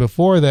mentioned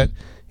before that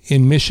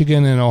in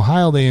Michigan and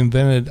Ohio, they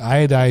invented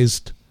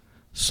iodized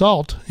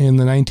salt in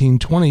the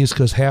 1920s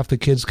because half the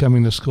kids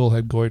coming to school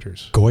had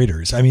goiters.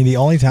 Goiters. The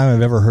only time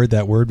I've ever heard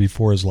that word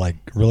before is like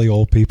really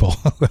old people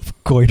who have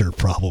goiter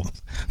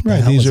problems.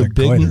 Right. These are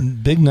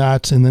big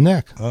knots in the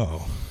neck.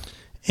 Oh.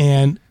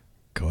 And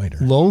goiter.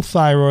 Low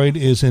thyroid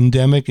is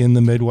endemic in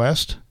the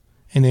Midwest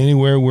and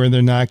anywhere where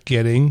they're not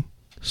getting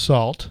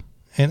salt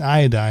and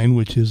iodine,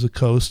 which is the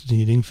coast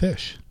eating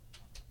fish.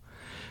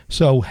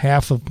 So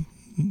half the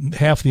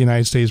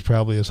United States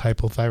probably is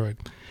hypothyroid.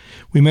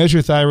 We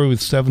measure thyroid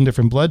with 7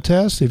 different blood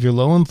tests. If you're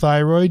low in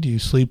thyroid, you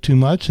sleep too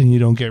much and you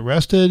don't get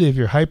rested. If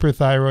you're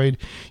hyperthyroid,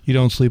 you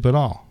don't sleep at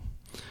all.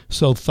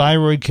 So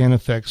thyroid can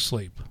affect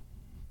sleep.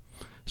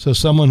 So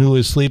someone who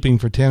is sleeping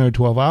for 10 or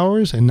 12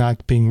 hours and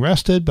not being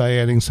rested by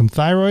adding some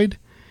thyroid,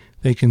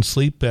 they can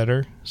sleep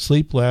better,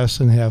 sleep less,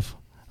 and have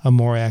a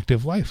more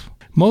active life.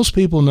 Most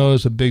people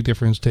notice a big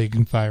difference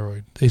taking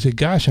thyroid. They say,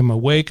 gosh, I'm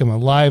awake, I'm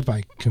alive,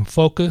 I can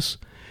focus.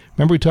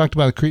 Remember we talked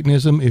about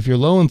cretinism? If you're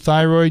low in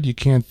thyroid, you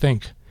can't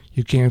think.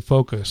 You can't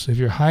focus. If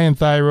you're high in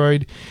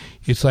thyroid,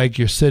 it's like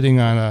you're sitting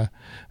on a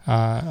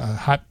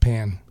hot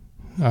pan,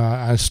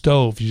 on a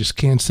stove. You just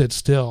can't sit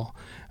still.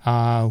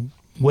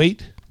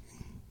 Weight,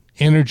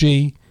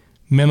 energy,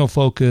 mental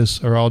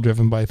focus are all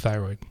driven by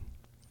thyroid.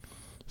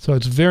 So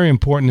it's very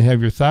important to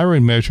have your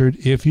thyroid measured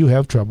if you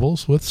have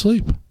troubles with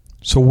sleep.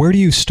 So where do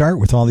you start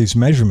with all these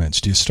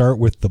measurements? Do you start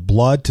with the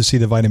blood to see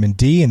the vitamin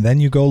D and then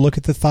you go look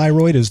at the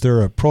thyroid? Is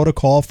there a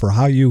protocol for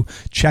how you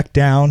check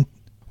down?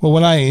 Well,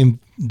 what I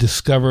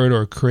discovered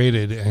or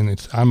created, and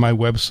it's on my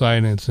website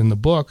and it's in the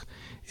book,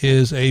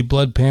 is a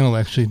blood panel,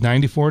 actually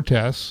 94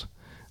 tests.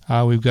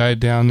 We've got it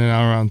down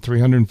now around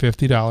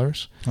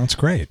 $350. That's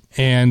great.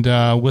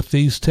 And with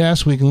these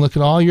tests, we can look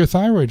at all your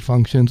thyroid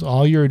functions,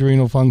 all your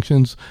adrenal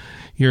functions,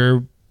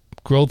 your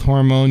growth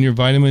hormone, your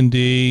vitamin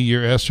D,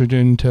 your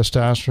estrogen,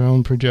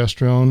 testosterone,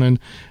 progesterone, and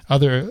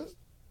other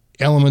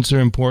elements that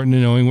are important to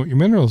knowing what your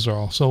minerals are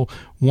all. So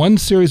one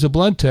series of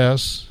blood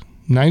tests,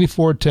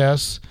 94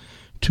 tests,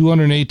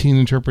 218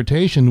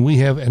 interpretation, we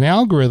have an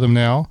algorithm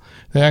now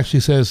that actually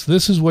says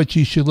this is what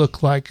you should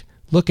look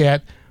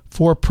at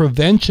for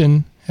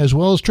prevention as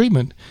well as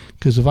treatment.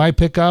 Because if I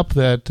pick up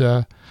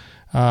that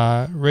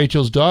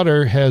Rachel's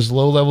daughter has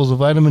low levels of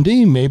vitamin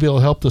D, maybe it'll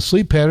help the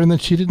sleep pattern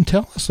that she didn't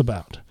tell us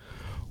about.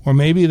 Or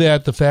maybe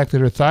that the fact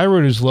that her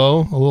thyroid is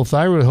low, a little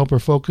thyroid will help her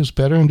focus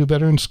better and do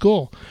better in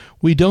school.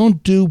 We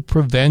don't do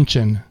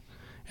prevention.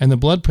 And the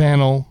blood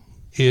panel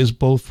is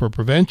both for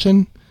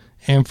prevention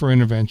and for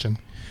intervention.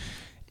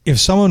 If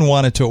someone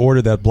wanted to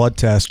order that blood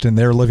test and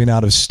they're living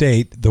out of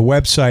state, the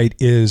website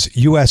is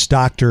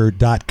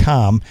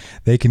usdoctor.com.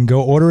 They can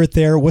go order it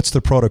there. What's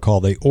the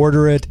protocol? They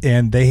order it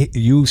and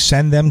you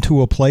send them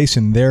to a place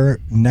in their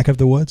neck of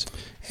the woods?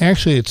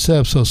 Actually, it's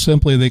so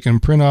simply they can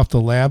print off the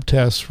lab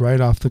tests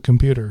right off the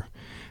computer.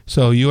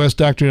 So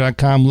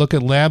usdoctor.com, look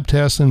at lab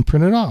tests and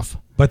print it off.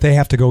 But they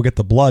have to go get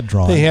the blood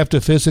drawn. They have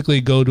to physically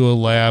go to a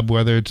lab,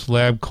 whether it's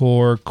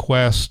LabCorp,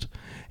 Quest.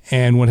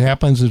 And what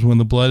happens is when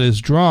the blood is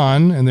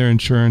drawn, and their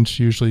insurance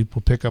usually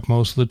will pick up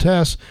most of the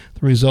tests,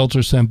 the results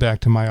are sent back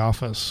to my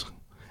office.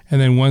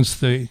 And then once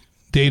the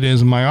data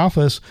is in my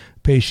office,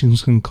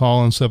 patients can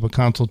call and set up a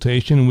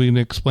consultation, and we can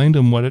explain to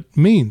them what it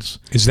means.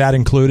 Is that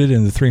included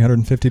in the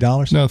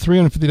 $350? No,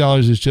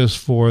 $350 is just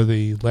for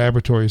the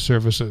laboratory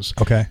services.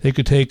 Okay. They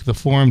could take the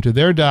form to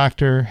their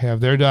doctor, have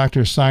their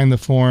doctor sign the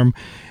form,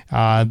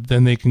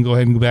 then they can go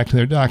ahead and go back to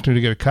their doctor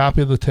to get a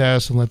copy of the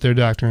test and let their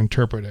doctor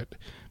interpret it.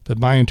 But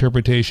my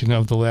interpretation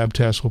of the lab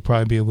test will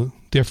probably be a little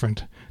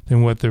different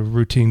than what the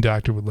routine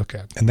doctor would look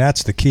at. And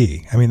that's the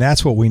key. I mean,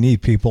 that's what we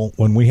need, people.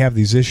 When we have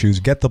these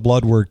issues, get the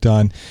blood work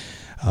done.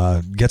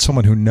 Get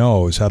someone who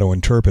knows how to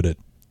interpret it,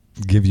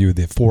 give you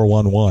the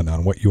 411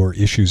 on what your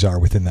issues are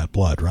within that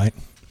blood, right?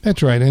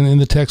 That's right. And in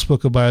the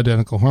textbook of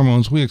bioidentical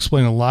hormones, we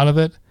explain a lot of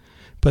it,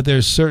 but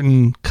there's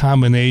certain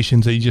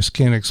combinations that you just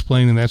can't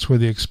explain, and that's where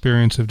the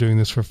experience of doing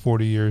this for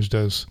 40 years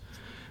does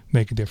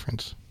make a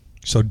difference.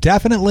 So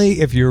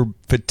definitely, if you're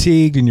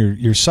fatigued and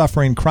you're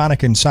suffering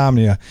chronic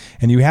insomnia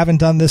and you haven't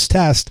done this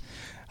test,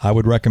 I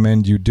would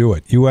recommend you do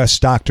it.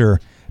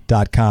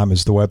 USDoctor.com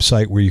is the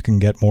website where you can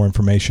get more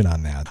information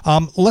on that.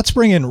 Let's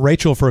bring in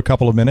Rachel for a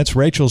couple of minutes.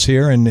 Rachel's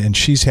here, and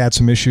she's had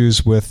some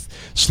issues with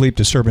sleep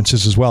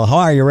disturbances as well. How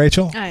are you,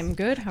 Rachel? I'm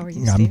good. How are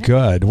you, I'm Stephen?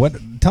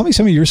 good. Tell me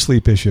some of your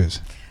sleep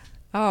issues.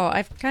 Oh,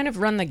 I've kind of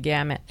run the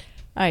gamut.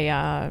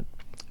 I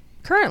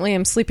currently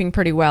am sleeping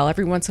pretty well.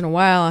 Every once in a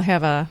while, I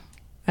have a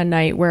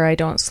night where I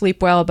don't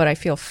sleep well, but I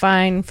feel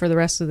fine for the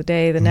rest of the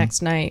day. The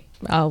next night,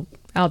 I'll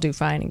do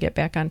fine and get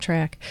back on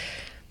track.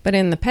 But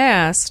in the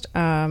past,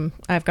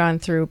 I've gone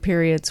through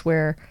periods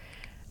where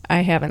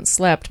I haven't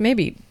slept,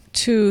 maybe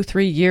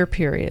 2-3 year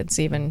periods,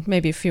 even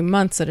maybe a few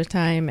months at a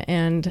time.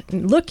 And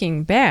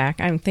looking back,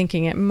 I'm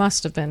thinking it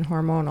must have been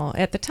hormonal.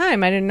 At the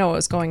time, I didn't know what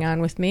was going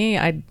on with me.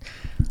 I'd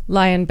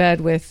lie in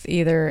bed with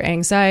either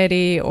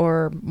anxiety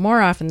or,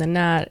 more often than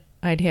not,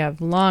 I'd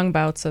have long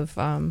bouts of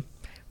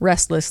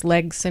restless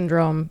leg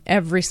syndrome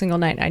every single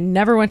night. I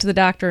never went to the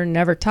doctor,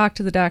 never talked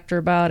to the doctor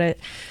about it.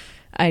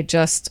 I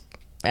just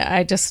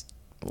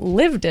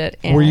lived it.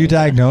 And, were you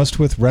diagnosed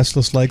with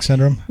restless leg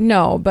syndrome?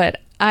 No, but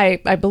I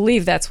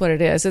believe that's what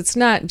it is. It's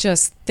not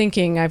just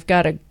thinking I've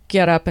got to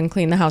get up and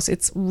clean the house.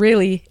 It's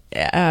really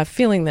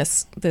feeling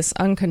this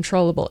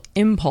uncontrollable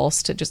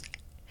impulse to just,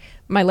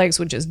 my legs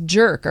would just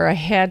jerk, or I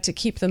had to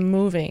keep them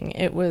moving.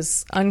 It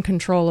was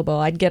uncontrollable.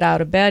 I'd get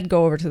out of bed,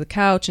 go over to the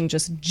couch, and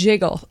just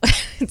jiggle.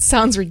 It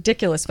sounds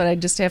ridiculous, but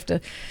I'd just have to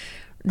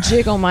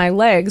jiggle my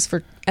legs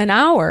for an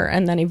hour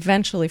and then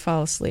eventually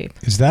fall asleep.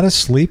 Is that a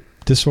sleep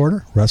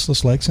disorder,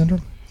 restless leg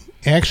syndrome?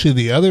 Actually,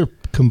 the other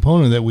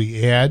component that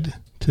we add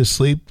to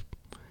sleep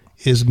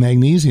is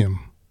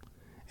magnesium.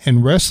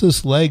 And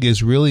restless leg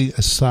is really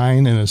a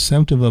sign and a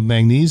symptom of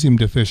magnesium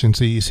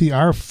deficiency. You see,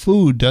 our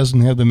food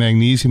doesn't have the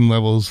magnesium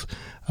levels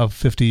of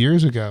 50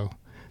 years ago.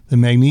 The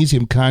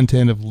magnesium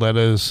content of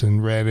lettuce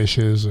and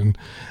radishes and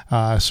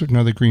certain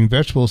other green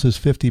vegetables is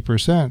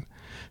 50%.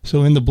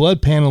 So in the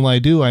blood panel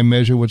I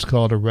measure what's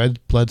called a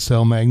red blood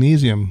cell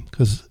magnesium,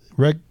 because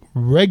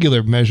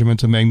regular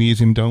measurements of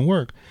magnesium don't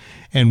work.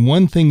 And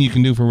one thing you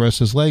can do for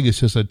restless leg is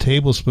just a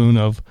tablespoon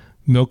of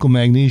milk of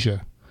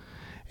magnesia.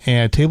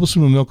 And a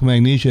tablespoon of milk of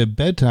magnesia at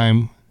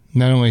bedtime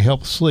not only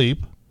helps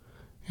sleep,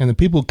 and the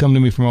people who come to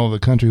me from all over the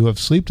country who have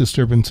sleep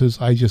disturbances,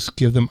 I just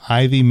give them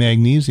IV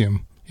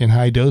magnesium in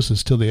high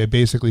doses till they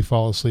basically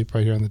fall asleep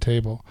right here on the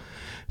table.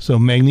 So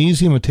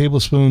magnesium, a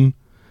tablespoon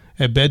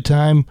at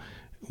bedtime,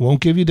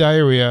 won't give you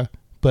diarrhea,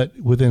 but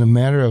within a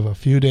matter of a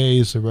few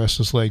days, the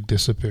restless leg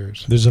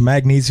disappears. There's a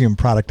magnesium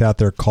product out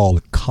there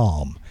called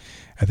Calm.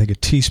 I think a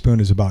teaspoon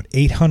is about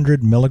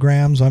 800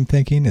 milligrams, I'm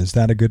thinking. Is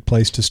that a good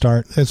place to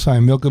start? That's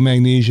fine. Milk of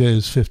magnesia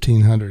is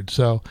 1,500.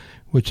 So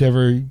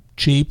whichever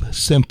cheap,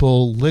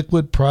 simple,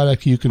 liquid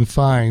product you can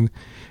find,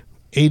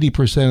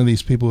 80% of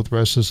these people with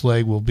restless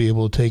leg will be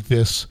able to take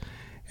this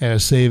at a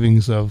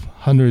savings of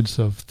hundreds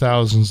of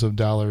thousands of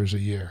dollars a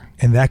year.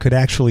 And that could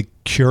actually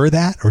cure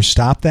that or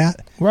stop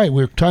that? Right.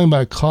 We're talking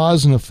about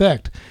cause and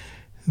effect.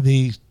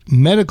 The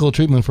medical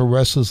treatment for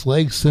restless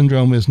leg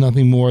syndrome is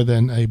nothing more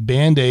than a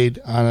Band-Aid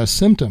on a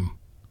symptom.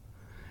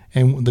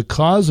 And the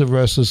cause of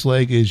restless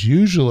leg is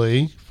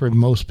usually, for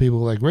most people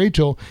like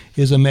Rachel,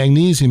 is a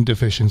magnesium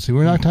deficiency.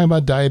 We're not talking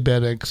about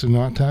diabetics. We're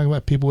not talking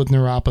about people with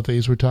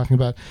neuropathies. We're talking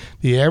about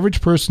the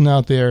average person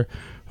out there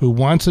who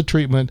wants a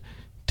treatment.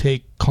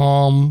 Take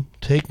Calm,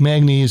 take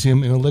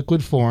magnesium in a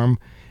liquid form,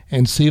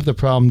 and see if the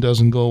problem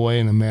doesn't go away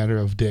in a matter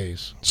of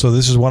days. So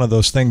this is one of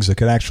those things that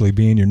could actually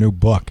be in your new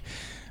book.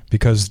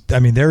 Because, I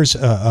mean, there's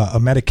a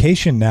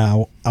medication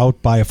now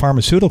out by a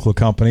pharmaceutical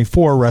company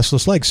for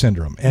restless leg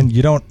syndrome, and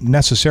you don't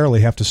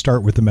necessarily have to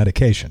start with the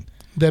medication.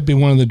 That'd be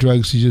one of the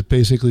drugs you just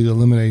basically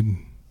eliminate.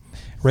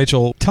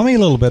 Rachel, tell me a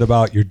little bit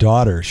about your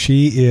daughter.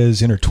 She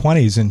is in her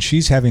 20s, and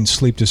she's having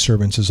sleep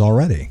disturbances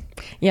already.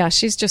 Yeah,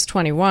 she's just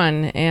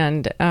 21,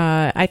 and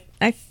I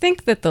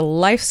think that the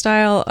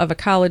lifestyle of a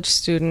college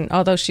student,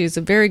 although she's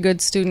a very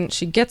good student,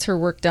 she gets her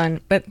work done,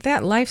 but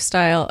that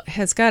lifestyle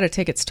has got to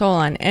take its toll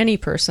on any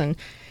person.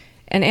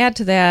 And add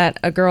to that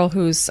a girl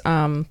who's,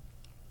 I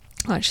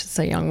should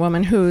say young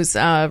woman, who's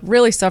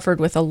really suffered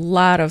with a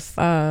lot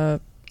of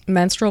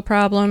menstrual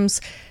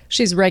problems.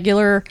 She's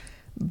regular,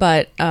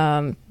 but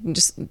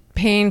just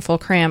painful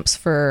cramps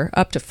for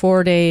up to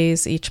 4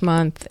 days each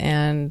month,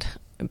 and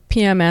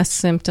PMS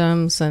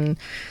symptoms, and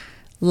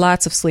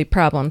lots of sleep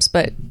problems.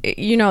 But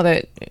you know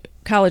that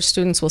college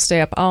students will stay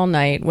up all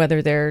night,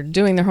 whether they're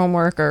doing their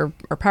homework or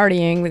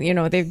partying. You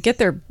know, they get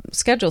their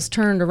schedules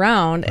turned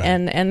around,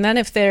 Right. and then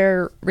if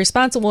they're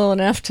responsible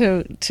enough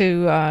to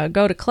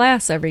go to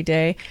class every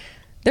day,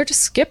 they're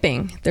just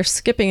skipping. They're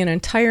skipping an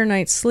entire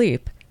night's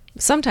sleep,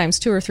 sometimes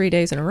 2 or 3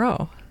 days in a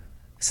row.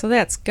 So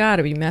that's got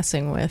to be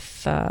messing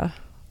with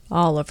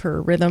all of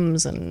her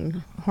rhythms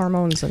and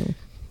hormones and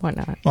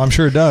whatnot. Well, I'm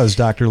sure it does,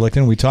 Dr.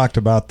 Lichten. We talked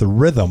about the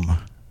rhythm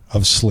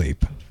of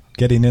sleep,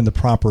 getting in the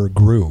proper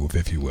groove,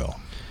 if you will.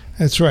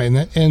 That's right.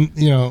 And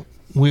you know,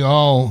 we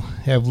all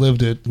have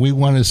lived it. We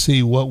want to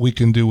see what we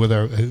can do with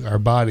our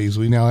bodies.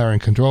 We now are in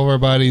control of our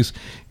bodies.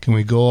 Can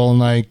we go all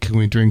night? Can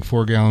we drink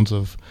 4 gallons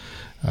of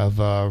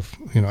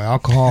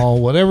alcohol?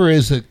 Whatever it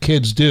is that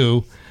kids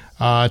do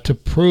to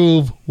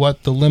prove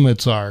what the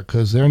limits are,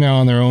 because they're now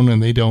on their own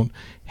and they don't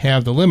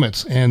have the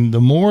limits. And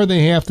the more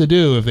they have to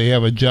do, if they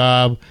have a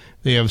job,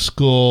 they have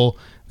school,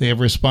 they have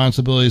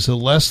responsibilities, the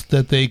less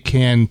that they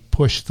can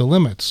push the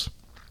limits.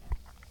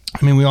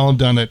 I mean, we all have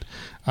done it,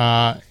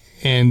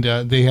 and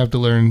they have to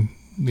learn,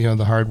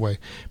 the hard way.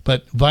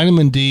 But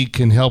vitamin D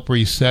can help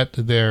reset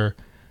their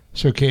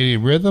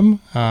circadian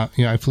rhythm.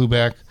 I flew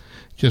back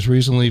just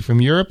recently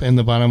from Europe, and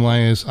the bottom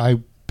line is I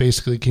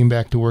basically came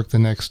back to work the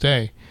next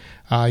day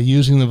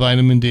using the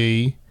vitamin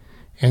D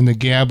and the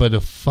GABA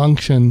to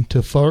function,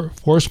 to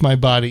force my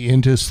body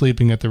into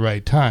sleeping at the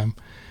right time.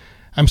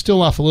 I'm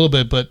still off a little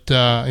bit, but,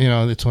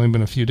 it's only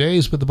been a few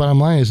days. But the bottom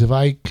line is if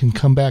I can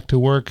come back to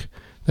work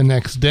the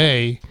next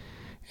day,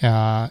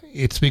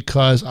 it's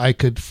because I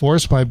could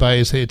force my body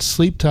to say it's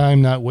sleep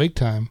time, not wake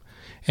time.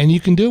 And you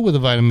can do it with the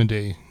vitamin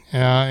D,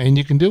 and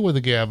you can do it with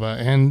the GABA,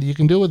 and you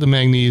can do it with the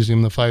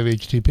magnesium, the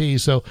 5-HTP.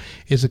 So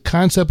it's a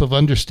concept of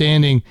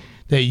understanding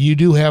that you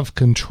do have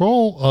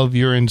control of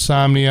your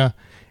insomnia,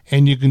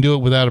 and you can do it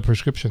without a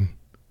prescription.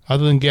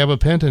 Other than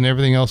gabapentin,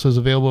 everything else is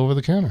available over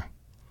the counter.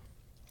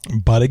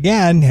 But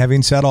again,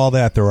 having said all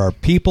that, there are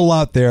people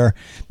out there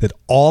that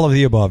all of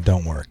the above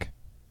don't work.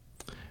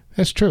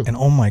 That's true. And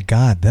oh my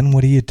God, then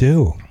what do you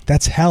do?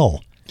 That's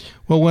hell.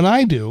 Well, when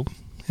I do,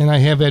 and I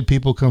have had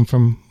people come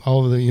from all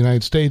over the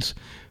United States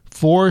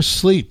for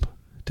sleep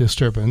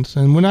disturbance,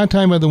 and we're not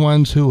talking about the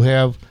ones who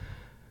have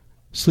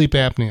sleep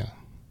apnea.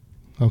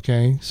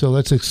 Okay, so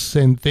let's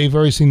extend. They've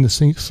already seen the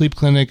sleep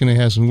clinic and it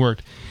hasn't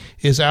worked.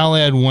 I'll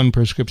add one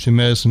prescription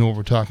medicine to what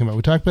we're talking about.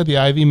 We talked about the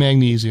IV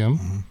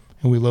magnesium,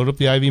 and we load up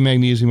the IV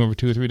magnesium over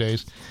 2 or 3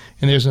 days.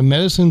 And there's a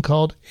medicine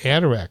called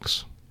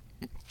Atarax.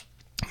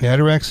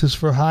 Atarax is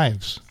for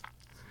hives.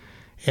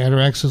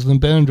 Atarax is in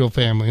the Benadryl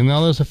family. And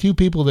now there's a few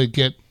people that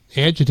get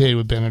agitated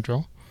with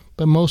Benadryl,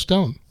 but most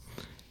don't.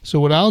 So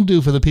what I'll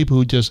do for the people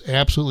who just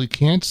absolutely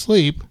can't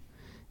sleep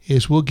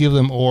is we'll give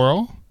them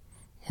oral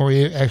or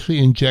actually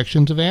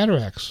injections of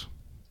Atarax.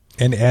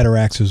 And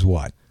Atarax is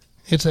what?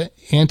 It's an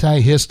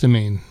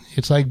antihistamine.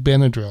 It's like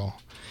Benadryl.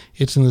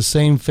 It's in the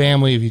same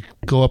family. If you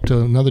go up to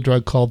another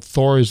drug called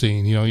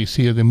Thorazine, you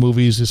see in the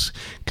movies, this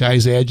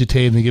guy's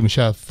agitated and they give him a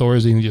shot of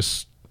Thorazine and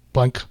just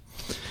bunk.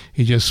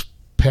 He just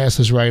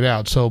passes right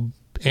out. So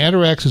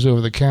Atarax is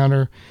over the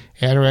counter.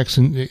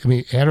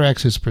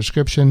 Atarax is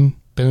prescription.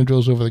 Benadryl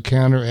is over the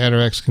counter.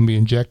 Atarax can be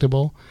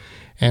injectable.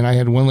 And I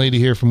had one lady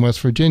here from West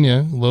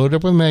Virginia, loaded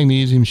up with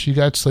magnesium. She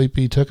got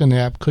sleepy, took a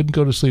nap, couldn't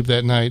go to sleep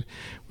that night.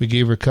 We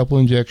gave her a couple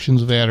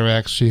injections of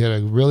Atarax. She had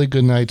a really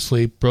good night's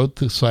sleep, broke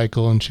the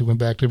cycle, and she went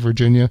back to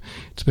Virginia.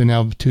 It's been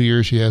now 2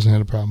 years. She hasn't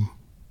had a problem.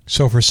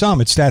 So for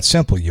some, it's that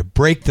simple. You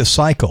break the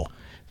cycle.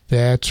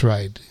 That's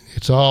right.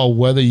 It's all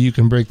whether you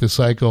can break the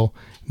cycle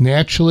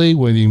naturally,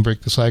 whether you can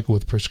break the cycle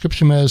with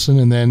prescription medicine,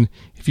 and then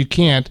if you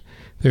can't,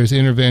 there's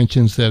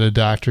interventions that a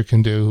doctor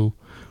can do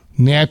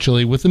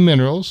naturally with the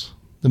minerals,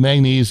 the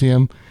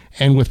magnesium,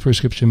 and with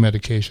prescription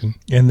medication.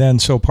 And then,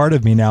 so part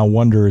of me now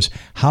wonders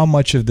how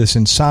much of this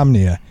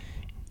insomnia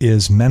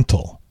is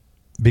mental,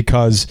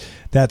 because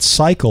that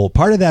cycle,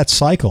 part of that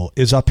cycle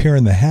is up here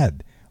in the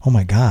head. Oh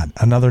my God,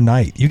 another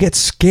night. You get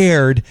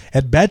scared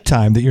at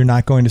bedtime that you're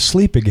not going to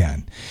sleep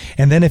again.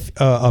 And then if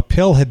a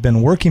pill had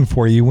been working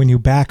for you, when you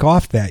back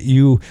off that,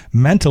 you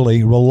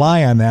mentally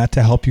rely on that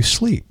to help you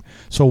sleep.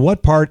 So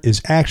what part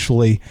is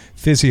actually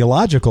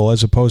physiological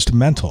as opposed to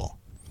mental?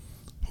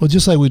 Well,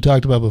 just like we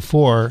talked about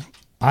before,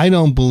 I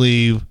don't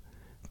believe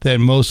that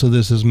most of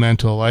this is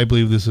mental. I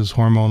believe this is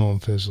hormonal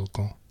and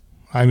physical.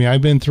 I mean,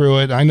 I've been through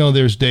it. I know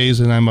there's days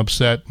that I'm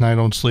upset and I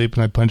don't sleep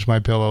and I punch my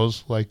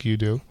pillows like you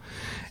do.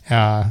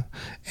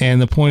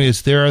 And the point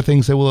is, there are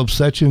things that will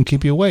upset you and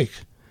keep you awake.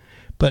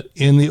 But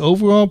in the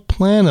overall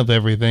plan of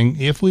everything,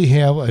 if we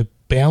have a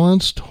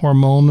balanced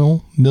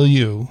hormonal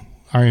milieu,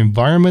 our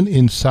environment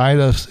inside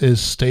us is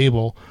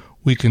stable,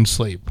 we can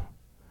sleep.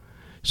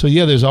 So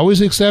yeah, there's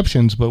always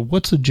exceptions, but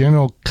what's the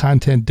general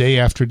content day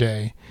after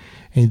day?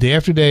 And day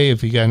after day,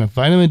 if you got enough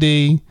vitamin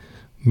D,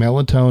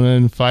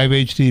 melatonin,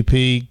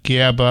 5-HTP,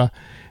 GABA,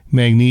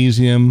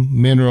 magnesium,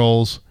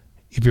 minerals,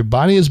 if your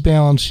body is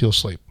balanced, you'll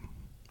sleep.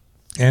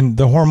 And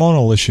the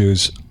hormonal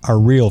issues are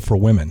real for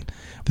women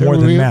more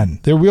than men.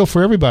 They're real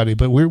for everybody,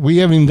 but we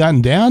haven't even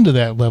gotten down to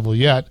that level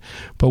yet.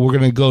 But we're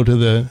going to go to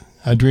the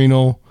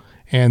adrenal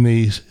and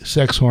the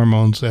sex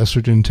hormones,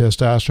 estrogen,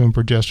 testosterone,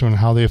 progesterone, and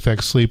how they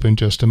affect sleep in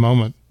just a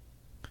moment.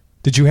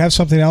 Did you have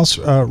something else,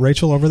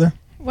 Rachel, over there?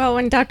 Well,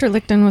 when Dr.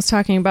 Lichten was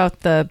talking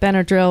about the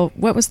Benadryl,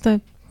 what was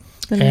the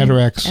name?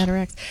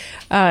 Atarax.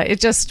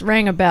 It just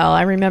rang a bell.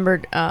 I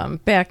remembered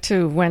back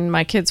to when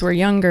my kids were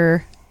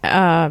younger.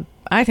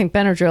 I think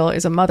Benadryl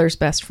is a mother's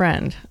best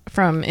friend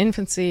from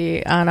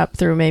infancy on up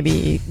through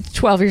maybe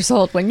 12 years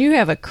old. When you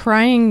have a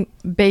crying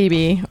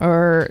baby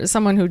or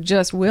someone who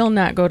just will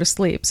not go to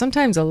sleep,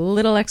 sometimes a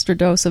little extra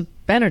dose of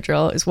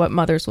Benadryl is what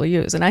mothers will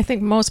use. And I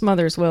think most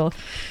mothers will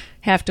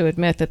have to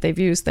admit that they've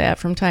used that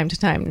from time to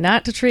time,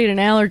 not to treat an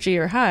allergy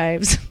or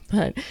hives,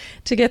 but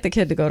to get the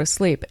kid to go to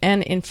sleep.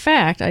 And in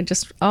fact, I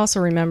just also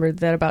remembered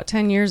that about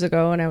 10 years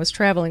ago when I was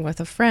traveling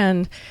with a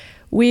friend,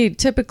 we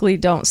typically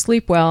don't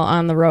sleep well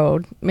on the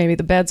road. Maybe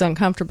the bed's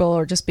uncomfortable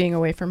or just being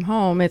away from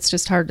home. It's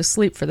just hard to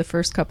sleep for the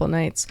first couple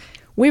nights.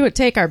 We would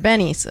take our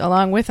bennies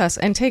along with us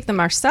and take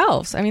them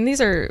ourselves. I mean, these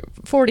are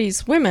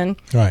 40s women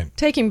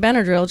taking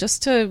Benadryl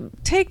just to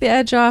take the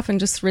edge off and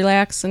just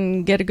relax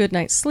and get a good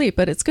night's sleep.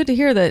 But it's good to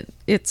hear that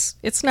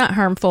it's not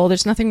harmful.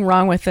 There's nothing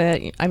wrong with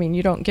it. I mean,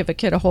 you don't give a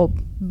kid a whole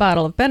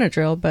bottle of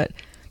Benadryl, but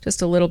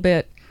just a little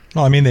bit.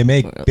 Well, I mean, they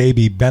make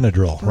baby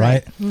Benadryl,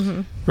 right?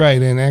 Mm-hmm.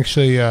 Right, and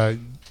actually...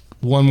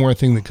 one more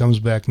thing that comes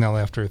back now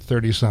after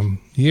 30-some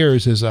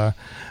years is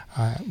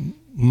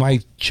my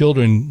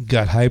children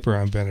got hyper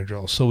on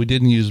Benadryl, so we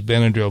didn't use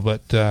Benadryl,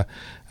 but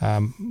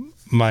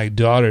my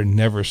daughter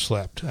never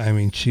slept. I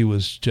mean, she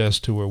was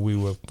just to where we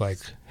were like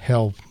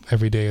hell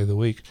every day of the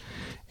week.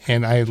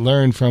 And I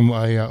learned from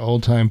an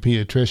old-time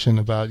pediatrician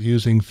about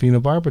using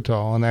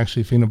phenobarbital, and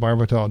actually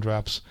phenobarbital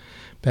drops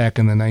back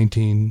in the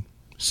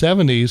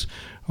 1970s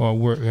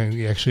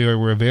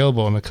were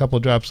available, and a couple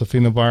drops of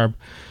phenobarb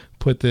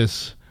put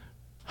this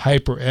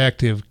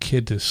hyperactive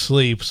kid to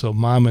sleep so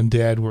mom and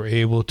dad were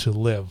able to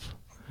live.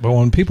 But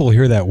when people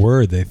hear that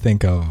word, they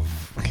think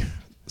of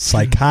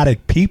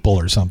psychotic people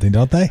or something,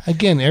 don't they?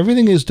 Again,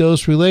 everything is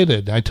dose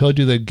related. I told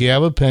you that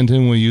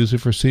gabapentin, we use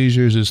it for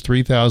seizures, is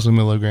 3,000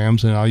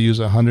 milligrams, and I'll use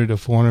 100 to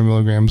 400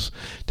 milligrams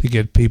to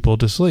get people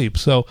to sleep.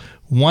 So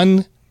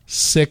 1/6,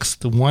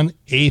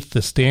 1/8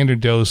 the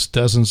standard dose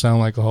doesn't sound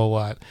like a whole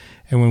lot.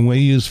 And when we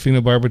use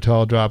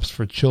phenobarbital drops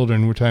for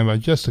children, we're talking about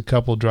just a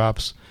couple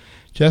drops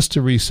just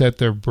to reset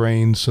their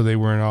brains so they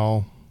weren't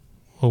all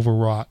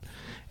overwrought.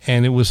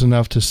 And it was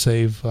enough to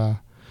save the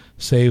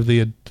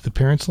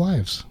parents'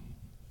 lives.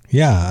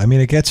 Yeah, I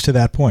mean, it gets to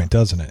that point,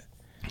 doesn't it?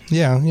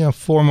 Yeah,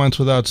 4 months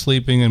without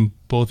sleeping and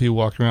both of you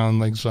walk around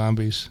like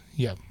zombies.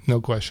 Yeah,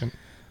 no question.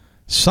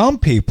 Some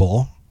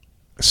people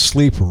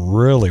sleep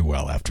really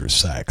well after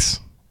sex.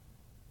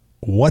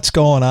 What's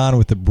going on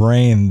with the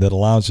brain that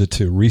allows it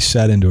to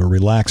reset into a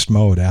relaxed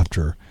mode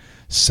after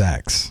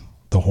sex?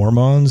 The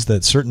hormones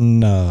that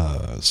certain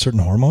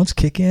hormones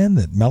kick in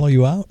that mellow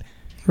you out?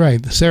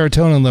 Right. The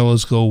serotonin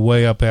levels go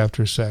way up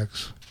after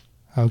sex.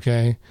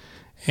 Okay?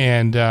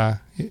 And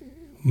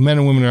men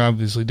and women are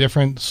obviously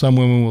different. Some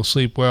women will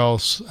sleep well.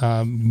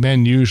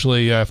 Men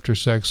usually after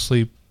sex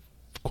sleep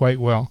quite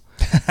well.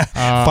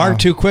 Far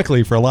too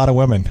quickly for a lot of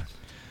women.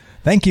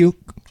 Thank you.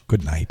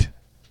 Good night.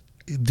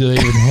 Do they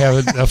even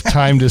have enough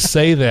time to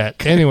say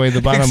that? Anyway,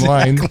 the bottom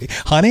line.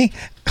 Honey,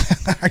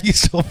 are you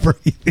still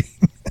breathing?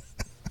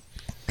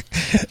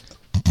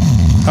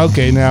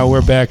 Okay, now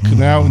we're back.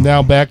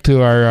 Now back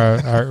to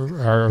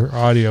our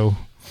audio.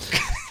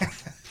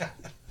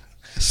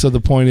 So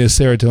the point is,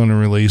 serotonin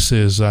release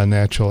is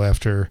natural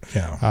after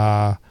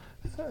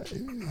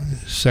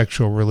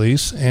sexual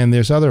release, and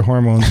there's other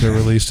hormones that are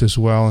released as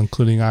well,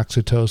 including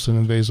oxytocin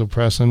and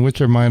vasopressin,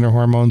 which are minor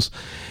hormones.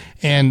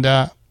 And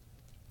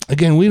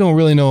again, we don't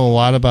really know a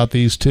lot about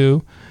these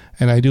two.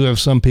 And I do have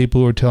some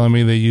people who are telling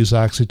me they use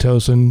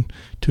oxytocin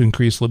to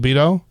increase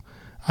libido.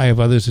 I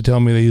have others who tell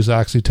me they use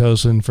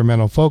oxytocin for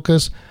mental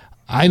focus.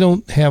 I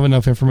don't have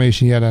enough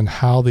information yet on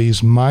how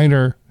these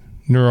minor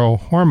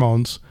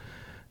neurohormones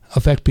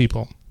affect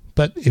people.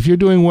 But if you're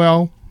doing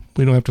well,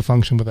 we don't have to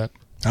function with that.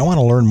 I want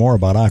to learn more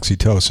about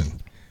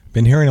oxytocin.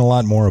 Been hearing a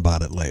lot more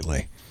about it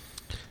lately.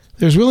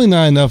 There's really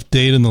not enough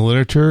data in the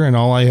literature, and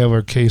all I have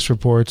are case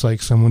reports,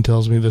 like someone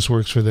tells me this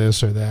works for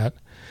this or that.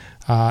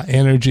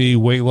 Energy,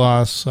 weight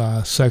loss,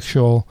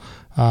 sexual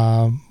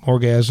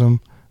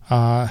orgasm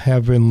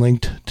have been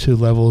linked to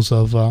levels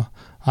of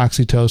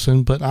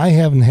oxytocin, but I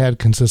haven't had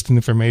consistent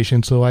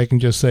information, so I can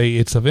just say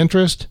it's of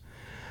interest.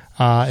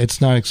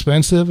 It's not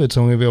expensive. It's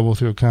only available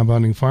through a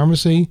compounding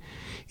pharmacy.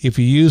 If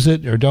you use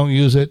it or don't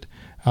use it,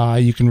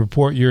 you can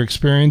report your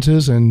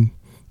experiences and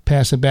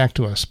pass it back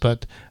to us.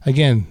 But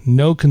again,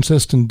 no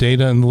consistent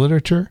data in the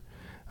literature.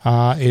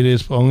 It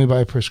is only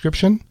by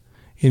prescription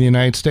in the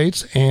United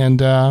States.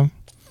 And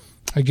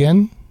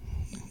again,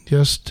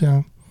 just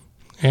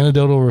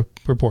anecdotal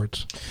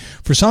reports.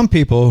 For some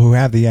people who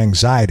have the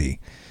anxiety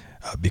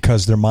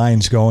because their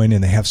mind's going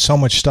and they have so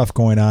much stuff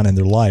going on in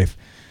their life,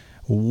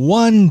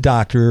 One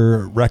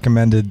doctor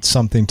recommended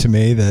something to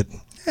me that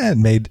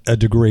made a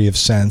degree of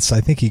sense.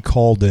 I think he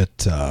called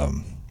it,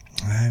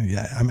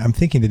 I'm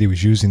thinking that he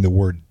was using the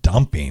word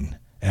dumping,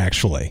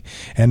 actually.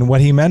 And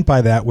what he meant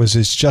by that was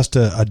it's just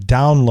a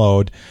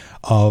download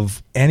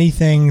of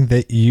anything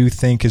that you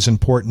think is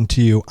important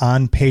to you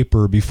on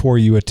paper before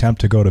you attempt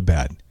to go to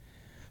bed.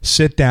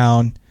 Sit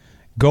down,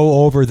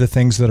 go over the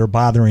things that are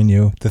bothering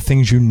you, the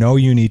things you know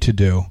you need to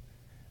do.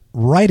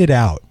 Write it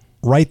out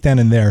right then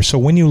and there. So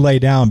when you lay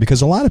down,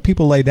 because a lot of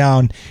people lay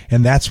down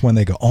and that's when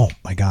they go, oh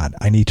my God,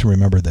 I need to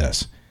remember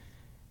this.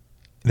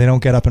 They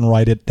don't get up and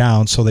write it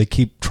down, so they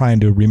keep trying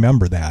to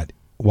remember that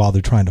while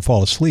they're trying to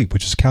fall asleep,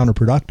 which is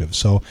counterproductive.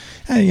 So,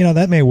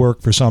 that may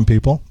work for some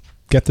people.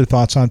 Get their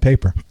thoughts on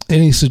paper.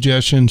 Any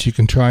suggestions? You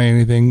can try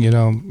anything.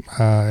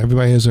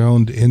 Everybody has their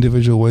own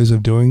individual ways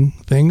of doing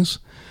things.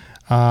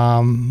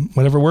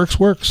 Whatever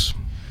works.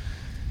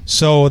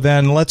 So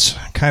then let's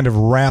kind of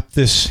wrap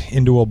this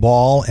into a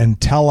ball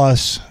and tell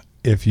us,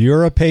 if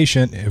you're a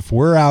patient, if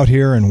we're out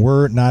here and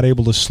we're not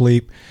able to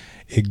sleep,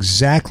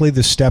 exactly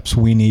the steps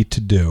we need to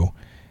do.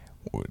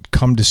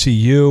 Come to see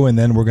you, and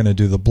then we're going to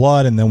do the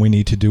blood, and then we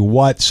need to do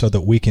what so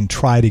that we can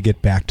try to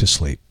get back to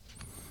sleep.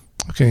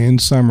 Okay, in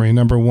summary,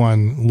 number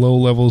one, low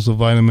levels of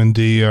vitamin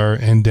D are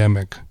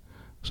endemic.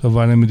 So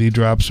vitamin D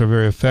drops are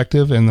very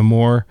effective, and the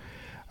more...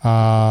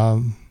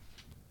 the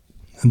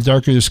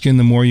darker your skin,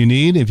 the more you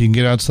need. If you can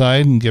get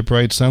outside and get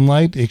bright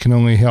sunlight, it can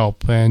only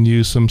help. And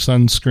use some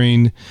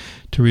sunscreen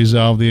to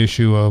resolve the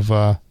issue of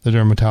the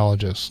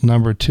dermatologist.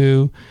 Number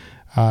two,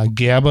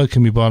 GABA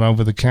can be bought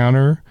over the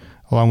counter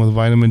along with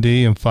vitamin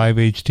D and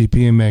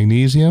 5-HTP and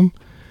magnesium.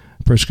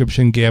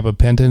 Prescription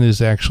gabapentin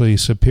is actually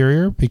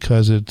superior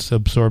because it's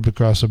absorbed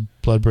across a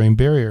blood-brain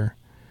barrier.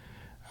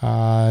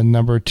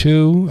 Number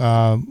two,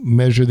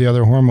 measure the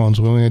other hormones.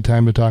 We only had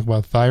time to talk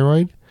about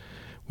thyroid.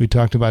 We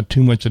talked about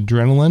too much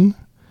adrenaline.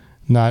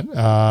 Not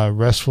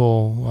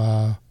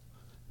restful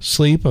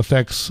sleep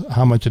affects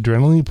how much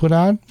adrenaline you put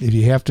out. If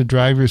you have to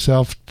drive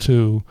yourself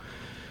to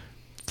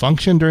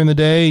function during the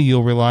day,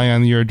 you'll rely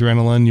on your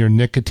adrenaline, your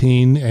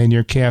nicotine, and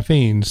your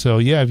caffeine. So,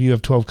 if you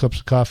have 12 cups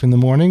of coffee in the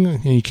morning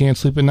and you can't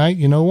sleep at night,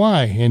 you know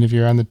why. And if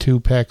you're on the 2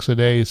 packs a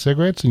day of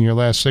cigarettes and your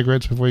last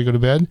cigarettes before you go to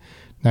bed,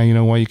 now you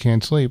know why you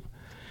can't sleep.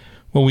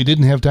 What we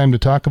didn't have time to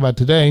talk about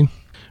today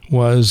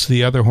was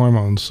the other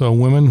hormones. So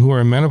women who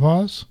are in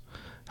menopause,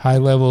 high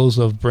levels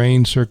of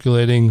brain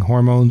circulating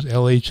hormones,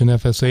 LH and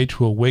FSH,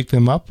 will wake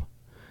them up,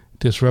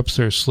 disrupts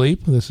their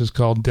sleep. This is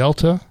called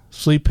delta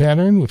sleep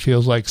pattern, which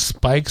feels like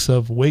spikes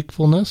of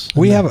wakefulness.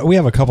 We have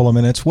a couple of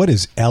minutes. What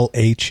is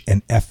LH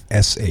and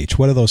FSH?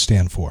 What do those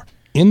stand for?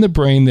 In the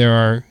brain, there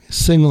are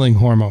signaling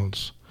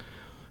hormones.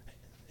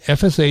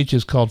 FSH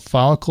is called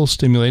follicle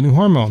stimulating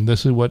hormone.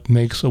 This is what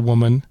makes a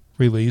woman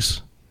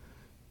release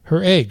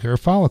her egg, her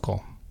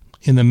follicle.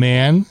 In the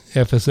man,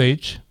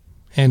 FSH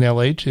and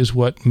LH is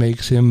what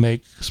makes him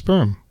make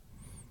sperm.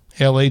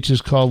 LH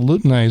is called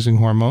luteinizing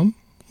hormone.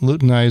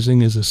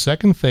 Luteinizing is the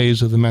second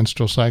phase of the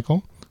menstrual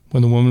cycle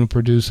when the woman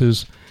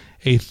produces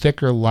a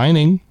thicker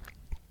lining,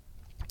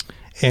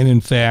 and in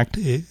fact,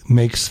 it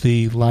makes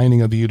the lining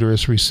of the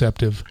uterus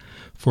receptive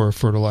for a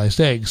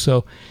fertilized egg.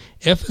 So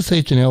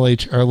FSH and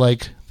LH are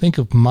like, think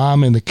of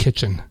mom in the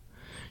kitchen.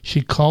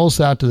 She calls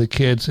out to the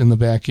kids in the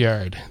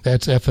backyard.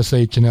 That's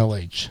FSH and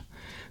LH.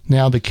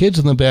 Now, the kids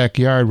in the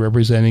backyard,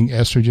 representing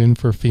estrogen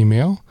for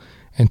female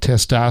and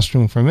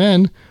testosterone for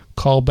men,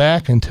 call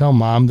back and tell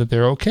mom that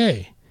they're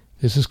okay.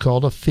 This is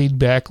called a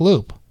feedback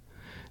loop.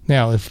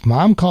 Now, if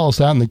mom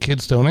calls out and the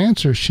kids don't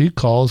answer, she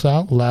calls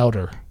out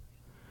louder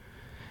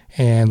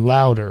and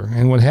louder.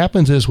 And what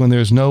happens is when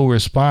there's no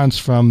response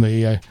from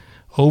the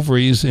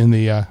ovaries in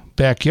the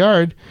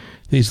backyard,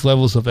 these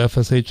levels of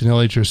FSH and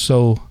LH are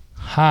so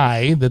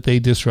high that they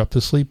disrupt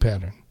the sleep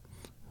pattern.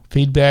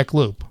 Feedback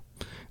loop.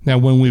 Now,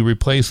 when we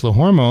replace the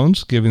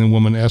hormones, giving the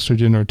woman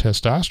estrogen or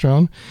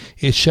testosterone,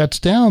 it shuts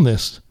down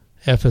this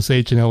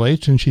FSH and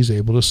LH, and she's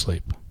able to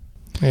sleep.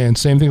 And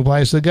same thing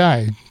applies to the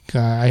guy.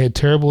 I had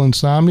terrible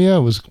insomnia. I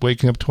was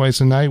waking up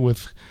twice a night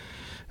with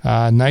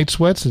night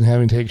sweats and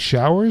having to take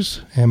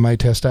showers, and my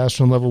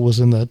testosterone level was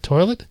in the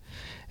toilet.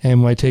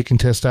 And when I taken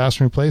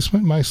testosterone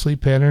replacement, my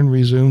sleep pattern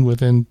resumed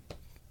within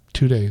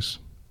 2 days.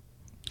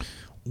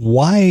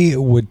 Why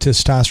would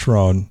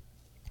testosterone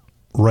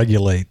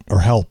regulate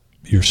or help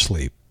your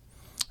sleep?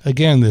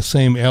 Again, the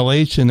same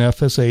LH and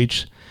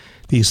FSH,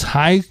 these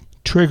high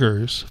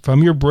triggers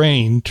from your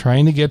brain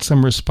trying to get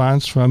some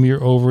response from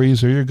your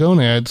ovaries or your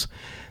gonads,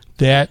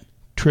 that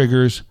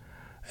triggers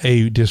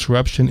a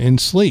disruption in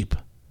sleep.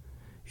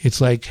 It's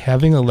like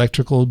having an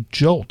electrical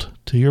jolt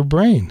to your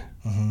brain.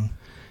 Mm-hmm.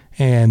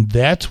 And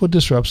that's what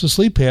disrupts the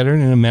sleep pattern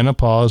in a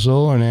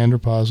menopausal or an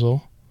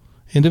andropausal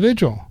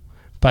individual.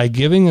 By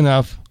giving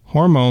enough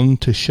hormone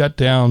to shut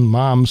down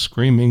mom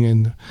screaming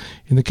in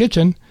the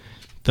kitchen,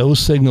 those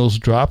signals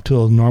drop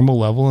to a normal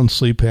level and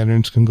sleep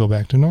patterns can go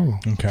back to normal.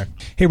 Okay.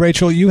 Hey,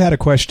 Rachel, you had a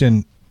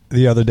question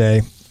the other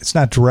day. It's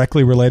not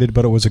directly related,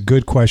 but it was a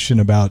good question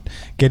about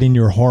getting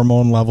your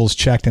hormone levels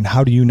checked, and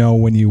how do you know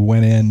when you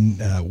went in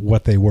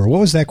what they were?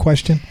 What was that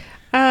question?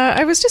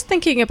 I was just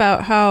thinking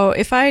about how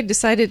if I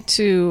decided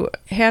to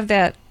have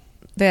that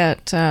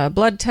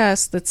blood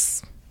test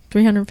that's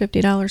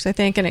 $350, I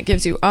think, and it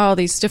gives you all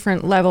these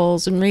different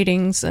levels and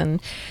readings,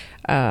 and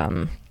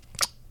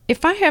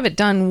if I have it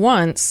done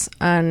once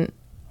on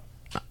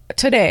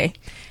today,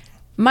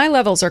 my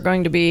levels are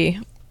going to be,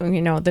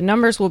 the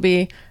numbers will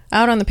be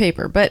out on the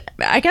paper. But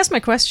I guess my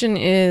question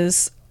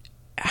is,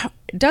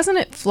 doesn't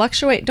it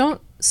fluctuate?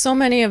 Don't so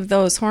many of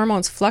those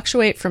hormones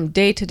fluctuate from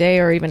day to day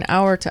or even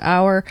hour to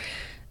hour?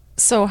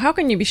 So how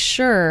can you be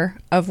sure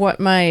of what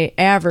my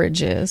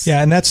average is?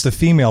 Yeah, and that's the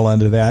female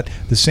end of that.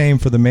 The same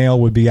for the male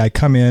would be, I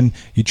come in,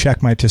 you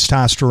check my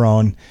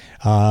testosterone.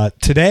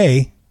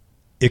 Today,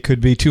 it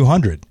could be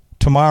 200.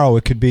 Tomorrow,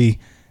 it could be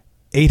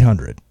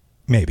 800,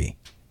 maybe.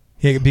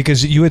 Yeah,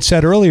 because you had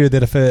said earlier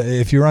that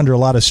if you're under a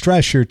lot of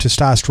stress, your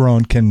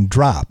testosterone can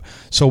drop.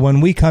 So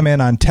when we come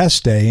in on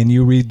test day and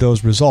you read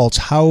those results,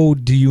 how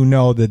do you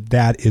know that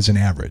that is an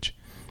average?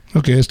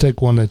 Okay, let's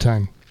take one at a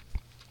time.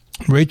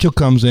 Rachel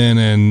comes in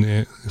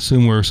and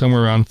assume we're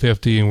somewhere around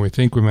 50 and we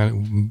think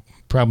we're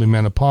probably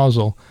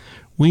menopausal.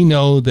 We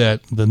know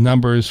that the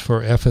numbers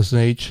for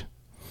FSH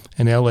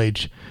and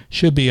LH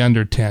should be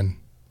under 10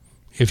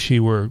 if she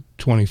were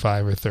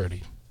 25 or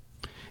 30.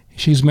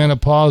 She's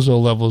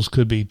menopausal, levels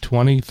could be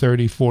 20,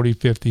 30, 40,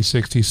 50,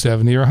 60,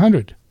 70, or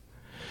 100.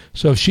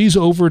 So if she's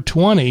over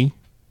 20,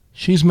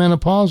 she's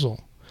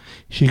menopausal.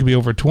 She could be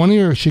over 20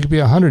 or she could be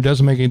 100.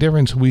 Doesn't make any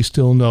difference. We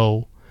still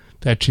know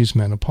that she's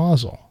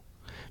menopausal.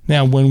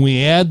 Now, when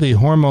we add the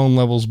hormone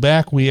levels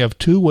back, we have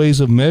two ways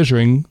of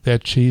measuring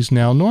that she's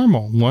now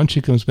normal. One,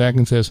 she comes back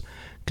and says,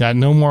 got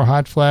no more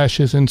hot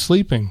flashes and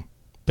sleeping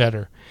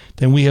better.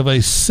 Then we have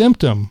a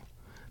symptom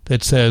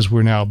that says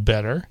we're now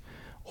better.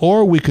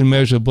 Or we can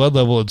measure blood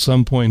level at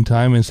some point in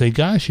time and say,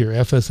 gosh, your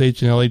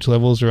FSH and LH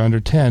levels are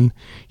under 10.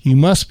 You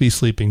must be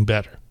sleeping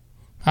better.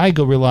 I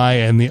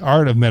rely on the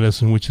art of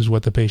medicine, which is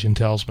what the patient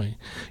tells me.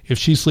 If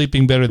she's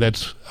sleeping better,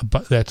 that's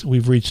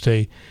we've reached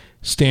a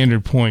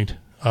standard point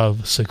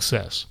of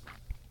success.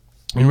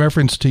 In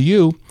reference to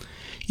you,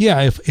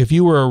 yeah, if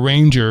you were a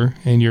ranger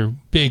and you're a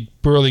big,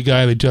 burly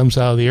guy that jumps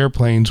out of the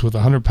airplanes with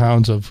 100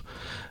 pounds of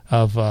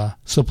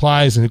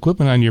supplies and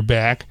equipment on your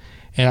back,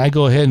 and I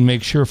go ahead and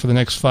make sure for the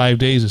next 5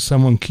 days if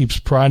someone keeps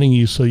prodding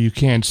you so you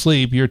can't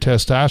sleep, your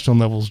testosterone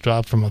levels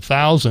drop from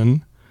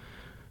 1,000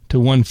 to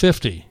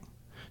 150.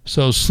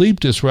 So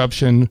sleep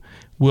disruption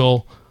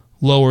will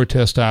lower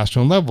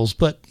testosterone levels,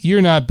 but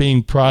you're not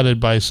being prodded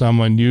by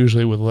someone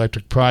usually with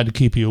electric prod to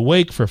keep you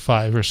awake for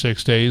 5 or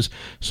 6 days,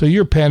 so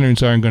your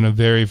patterns aren't going to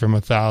vary from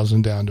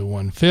 1,000 down to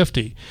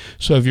 150.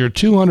 So if you're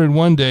 200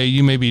 one day,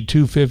 you may be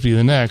 250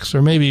 the next,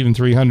 or maybe even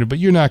 300, but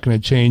you're not going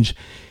to change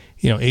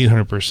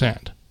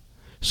 800%.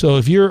 So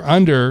if you're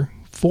under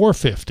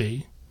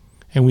 450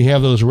 and we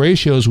have those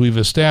ratios we've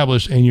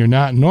established and you're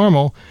not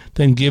normal,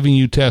 then giving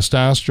you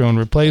testosterone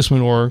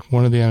replacement or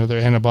one of the other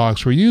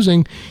anabolics we're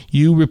using,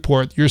 you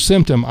report your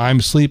symptom.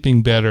 I'm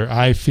sleeping better.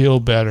 I feel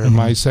better. Mm-hmm.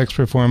 My sex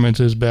performance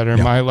is better.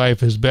 Yep. My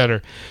life is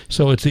better.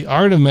 So it's the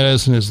art of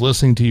medicine is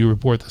listening to you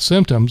report the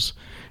symptoms,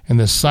 and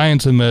the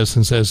science of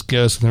medicine says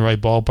get us in the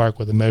right ballpark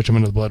with the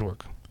measurement of the blood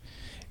work.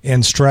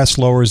 And stress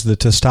lowers the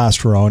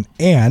testosterone,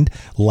 and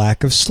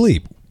lack of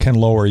sleep can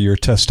lower your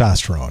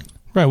testosterone.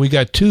 Right, we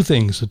got two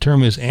things. The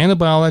term is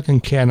anabolic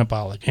and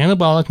catabolic.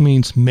 Anabolic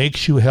means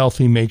makes you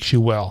healthy, makes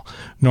you well.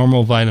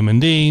 Normal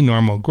vitamin D,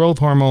 normal growth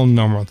hormone,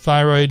 normal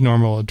thyroid,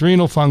 normal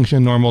adrenal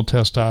function, normal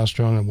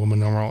testosterone, and woman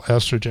normal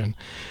estrogen.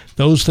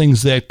 Those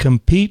things that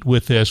compete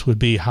with this would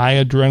be high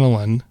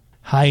adrenaline,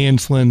 high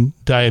insulin,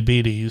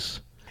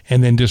 diabetes,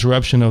 and then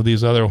disruption of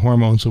these other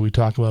hormones that we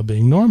talk about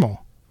being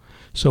normal.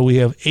 So we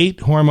have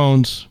 8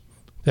 hormones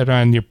that are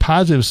on your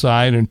positive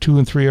side, and 2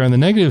 and 3 are on the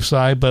negative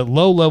side, but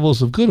low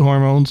levels of good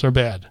hormones are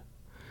bad.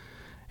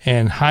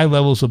 And high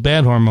levels of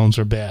bad hormones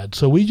are bad.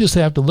 So we just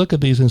have to look at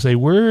these and say,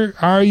 where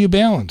are you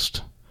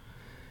balanced?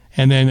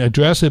 And then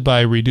address it by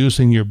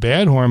reducing your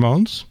bad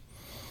hormones,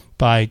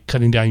 by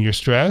cutting down your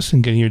stress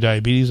and getting your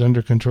diabetes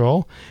under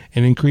control,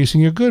 and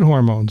increasing your good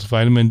hormones,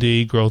 vitamin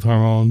D, growth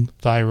hormone,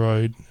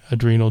 thyroid,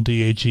 adrenal,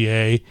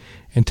 DHEA,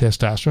 and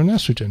testosterone,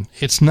 estrogen.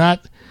 It's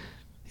not...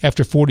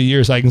 After 40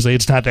 years, I can say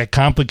it's not that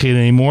complicated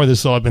anymore. This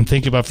is all I've been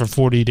thinking about for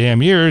 40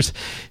 damn years.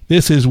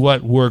 This is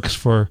what works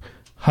for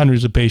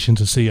hundreds of patients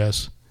to see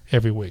us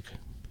every week.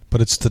 But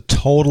it's the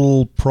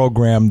total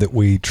program that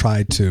we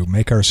try to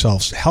make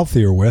ourselves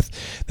healthier with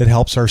that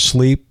helps our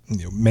sleep,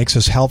 makes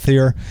us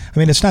healthier. I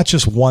mean, it's not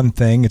just one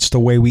thing. It's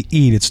the way we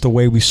eat. It's the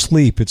way we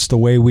sleep. It's the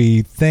way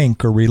we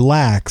think or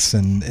relax.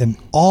 And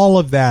all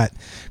of that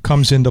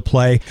comes into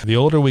play. The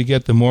older we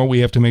get, the more we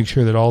have to make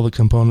sure that all the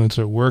components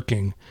are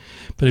working.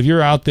 But if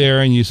you're out there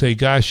and you say,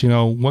 gosh,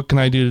 what can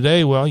I do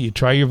today? Well, you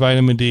try your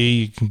vitamin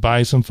D, you can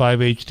buy some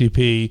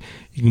 5-HTP,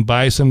 you can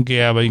buy some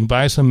GABA, you can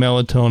buy some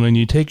melatonin,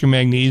 you take your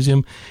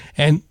magnesium,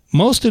 and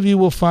most of you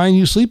will find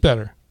you sleep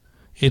better.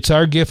 It's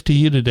our gift to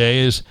you today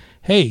is,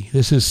 hey,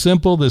 this is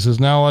simple, this is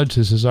knowledge,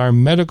 this is our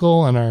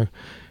medical and our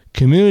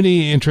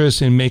community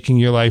interest in making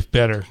your life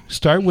better.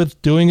 Start with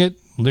doing it,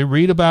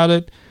 read about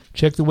it,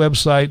 check the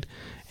website,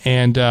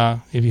 And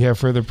if you have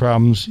further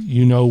problems,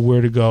 you know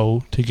where to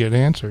go to get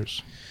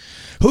answers.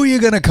 Who are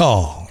you going to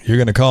call? You're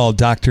going to call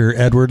Dr.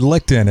 Edward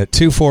Lichten at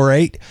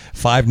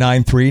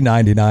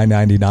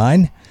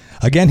 248-593-9999.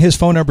 Again, his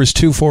phone number is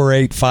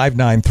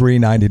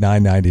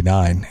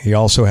 248-593-9999. He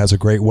also has a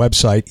great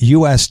website,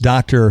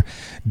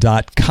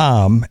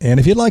 usdoctor.com. And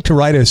if you'd like to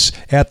write us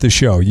at the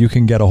show, you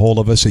can get a hold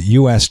of us at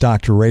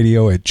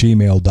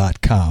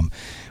usdoctorradio@gmail.com.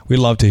 We'd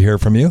love to hear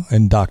from you,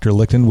 and Dr.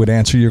 Lichten would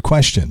answer your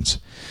questions.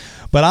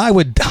 But I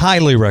would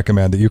highly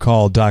recommend that you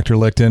call Dr.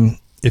 Lichten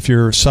if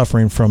you're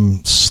suffering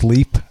from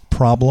sleep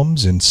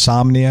problems,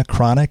 insomnia,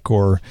 chronic,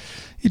 or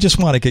you just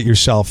want to get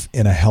yourself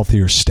in a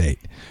healthier state.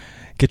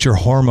 Get your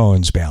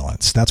hormones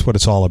balanced. That's what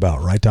it's all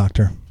about, right,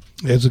 Doctor?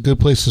 It's a good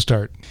place to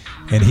start.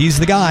 And he's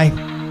the guy.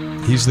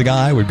 He's the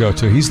guy I would go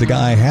to. He's the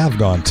guy I have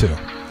gone to.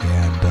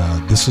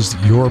 And this is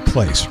your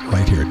place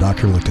right here,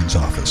 Dr. Lichten's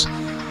office.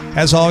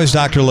 As always,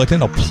 Dr.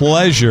 Lichten, a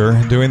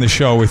pleasure doing the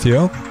show with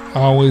you.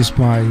 Always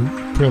my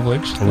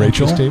privilege.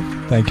 Rachel, thank you,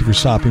 Steve. Thank you for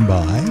stopping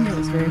by. It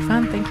was very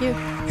fun. Thank you.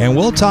 And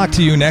we'll talk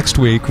to you next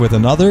week with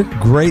another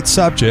great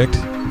subject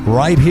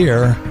right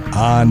here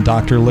on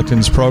Dr.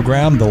 Lichten's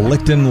program, The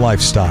Lichten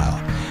Lifestyle.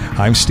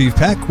 I'm Steve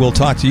Peck. We'll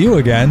talk to you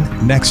again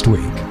next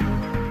week.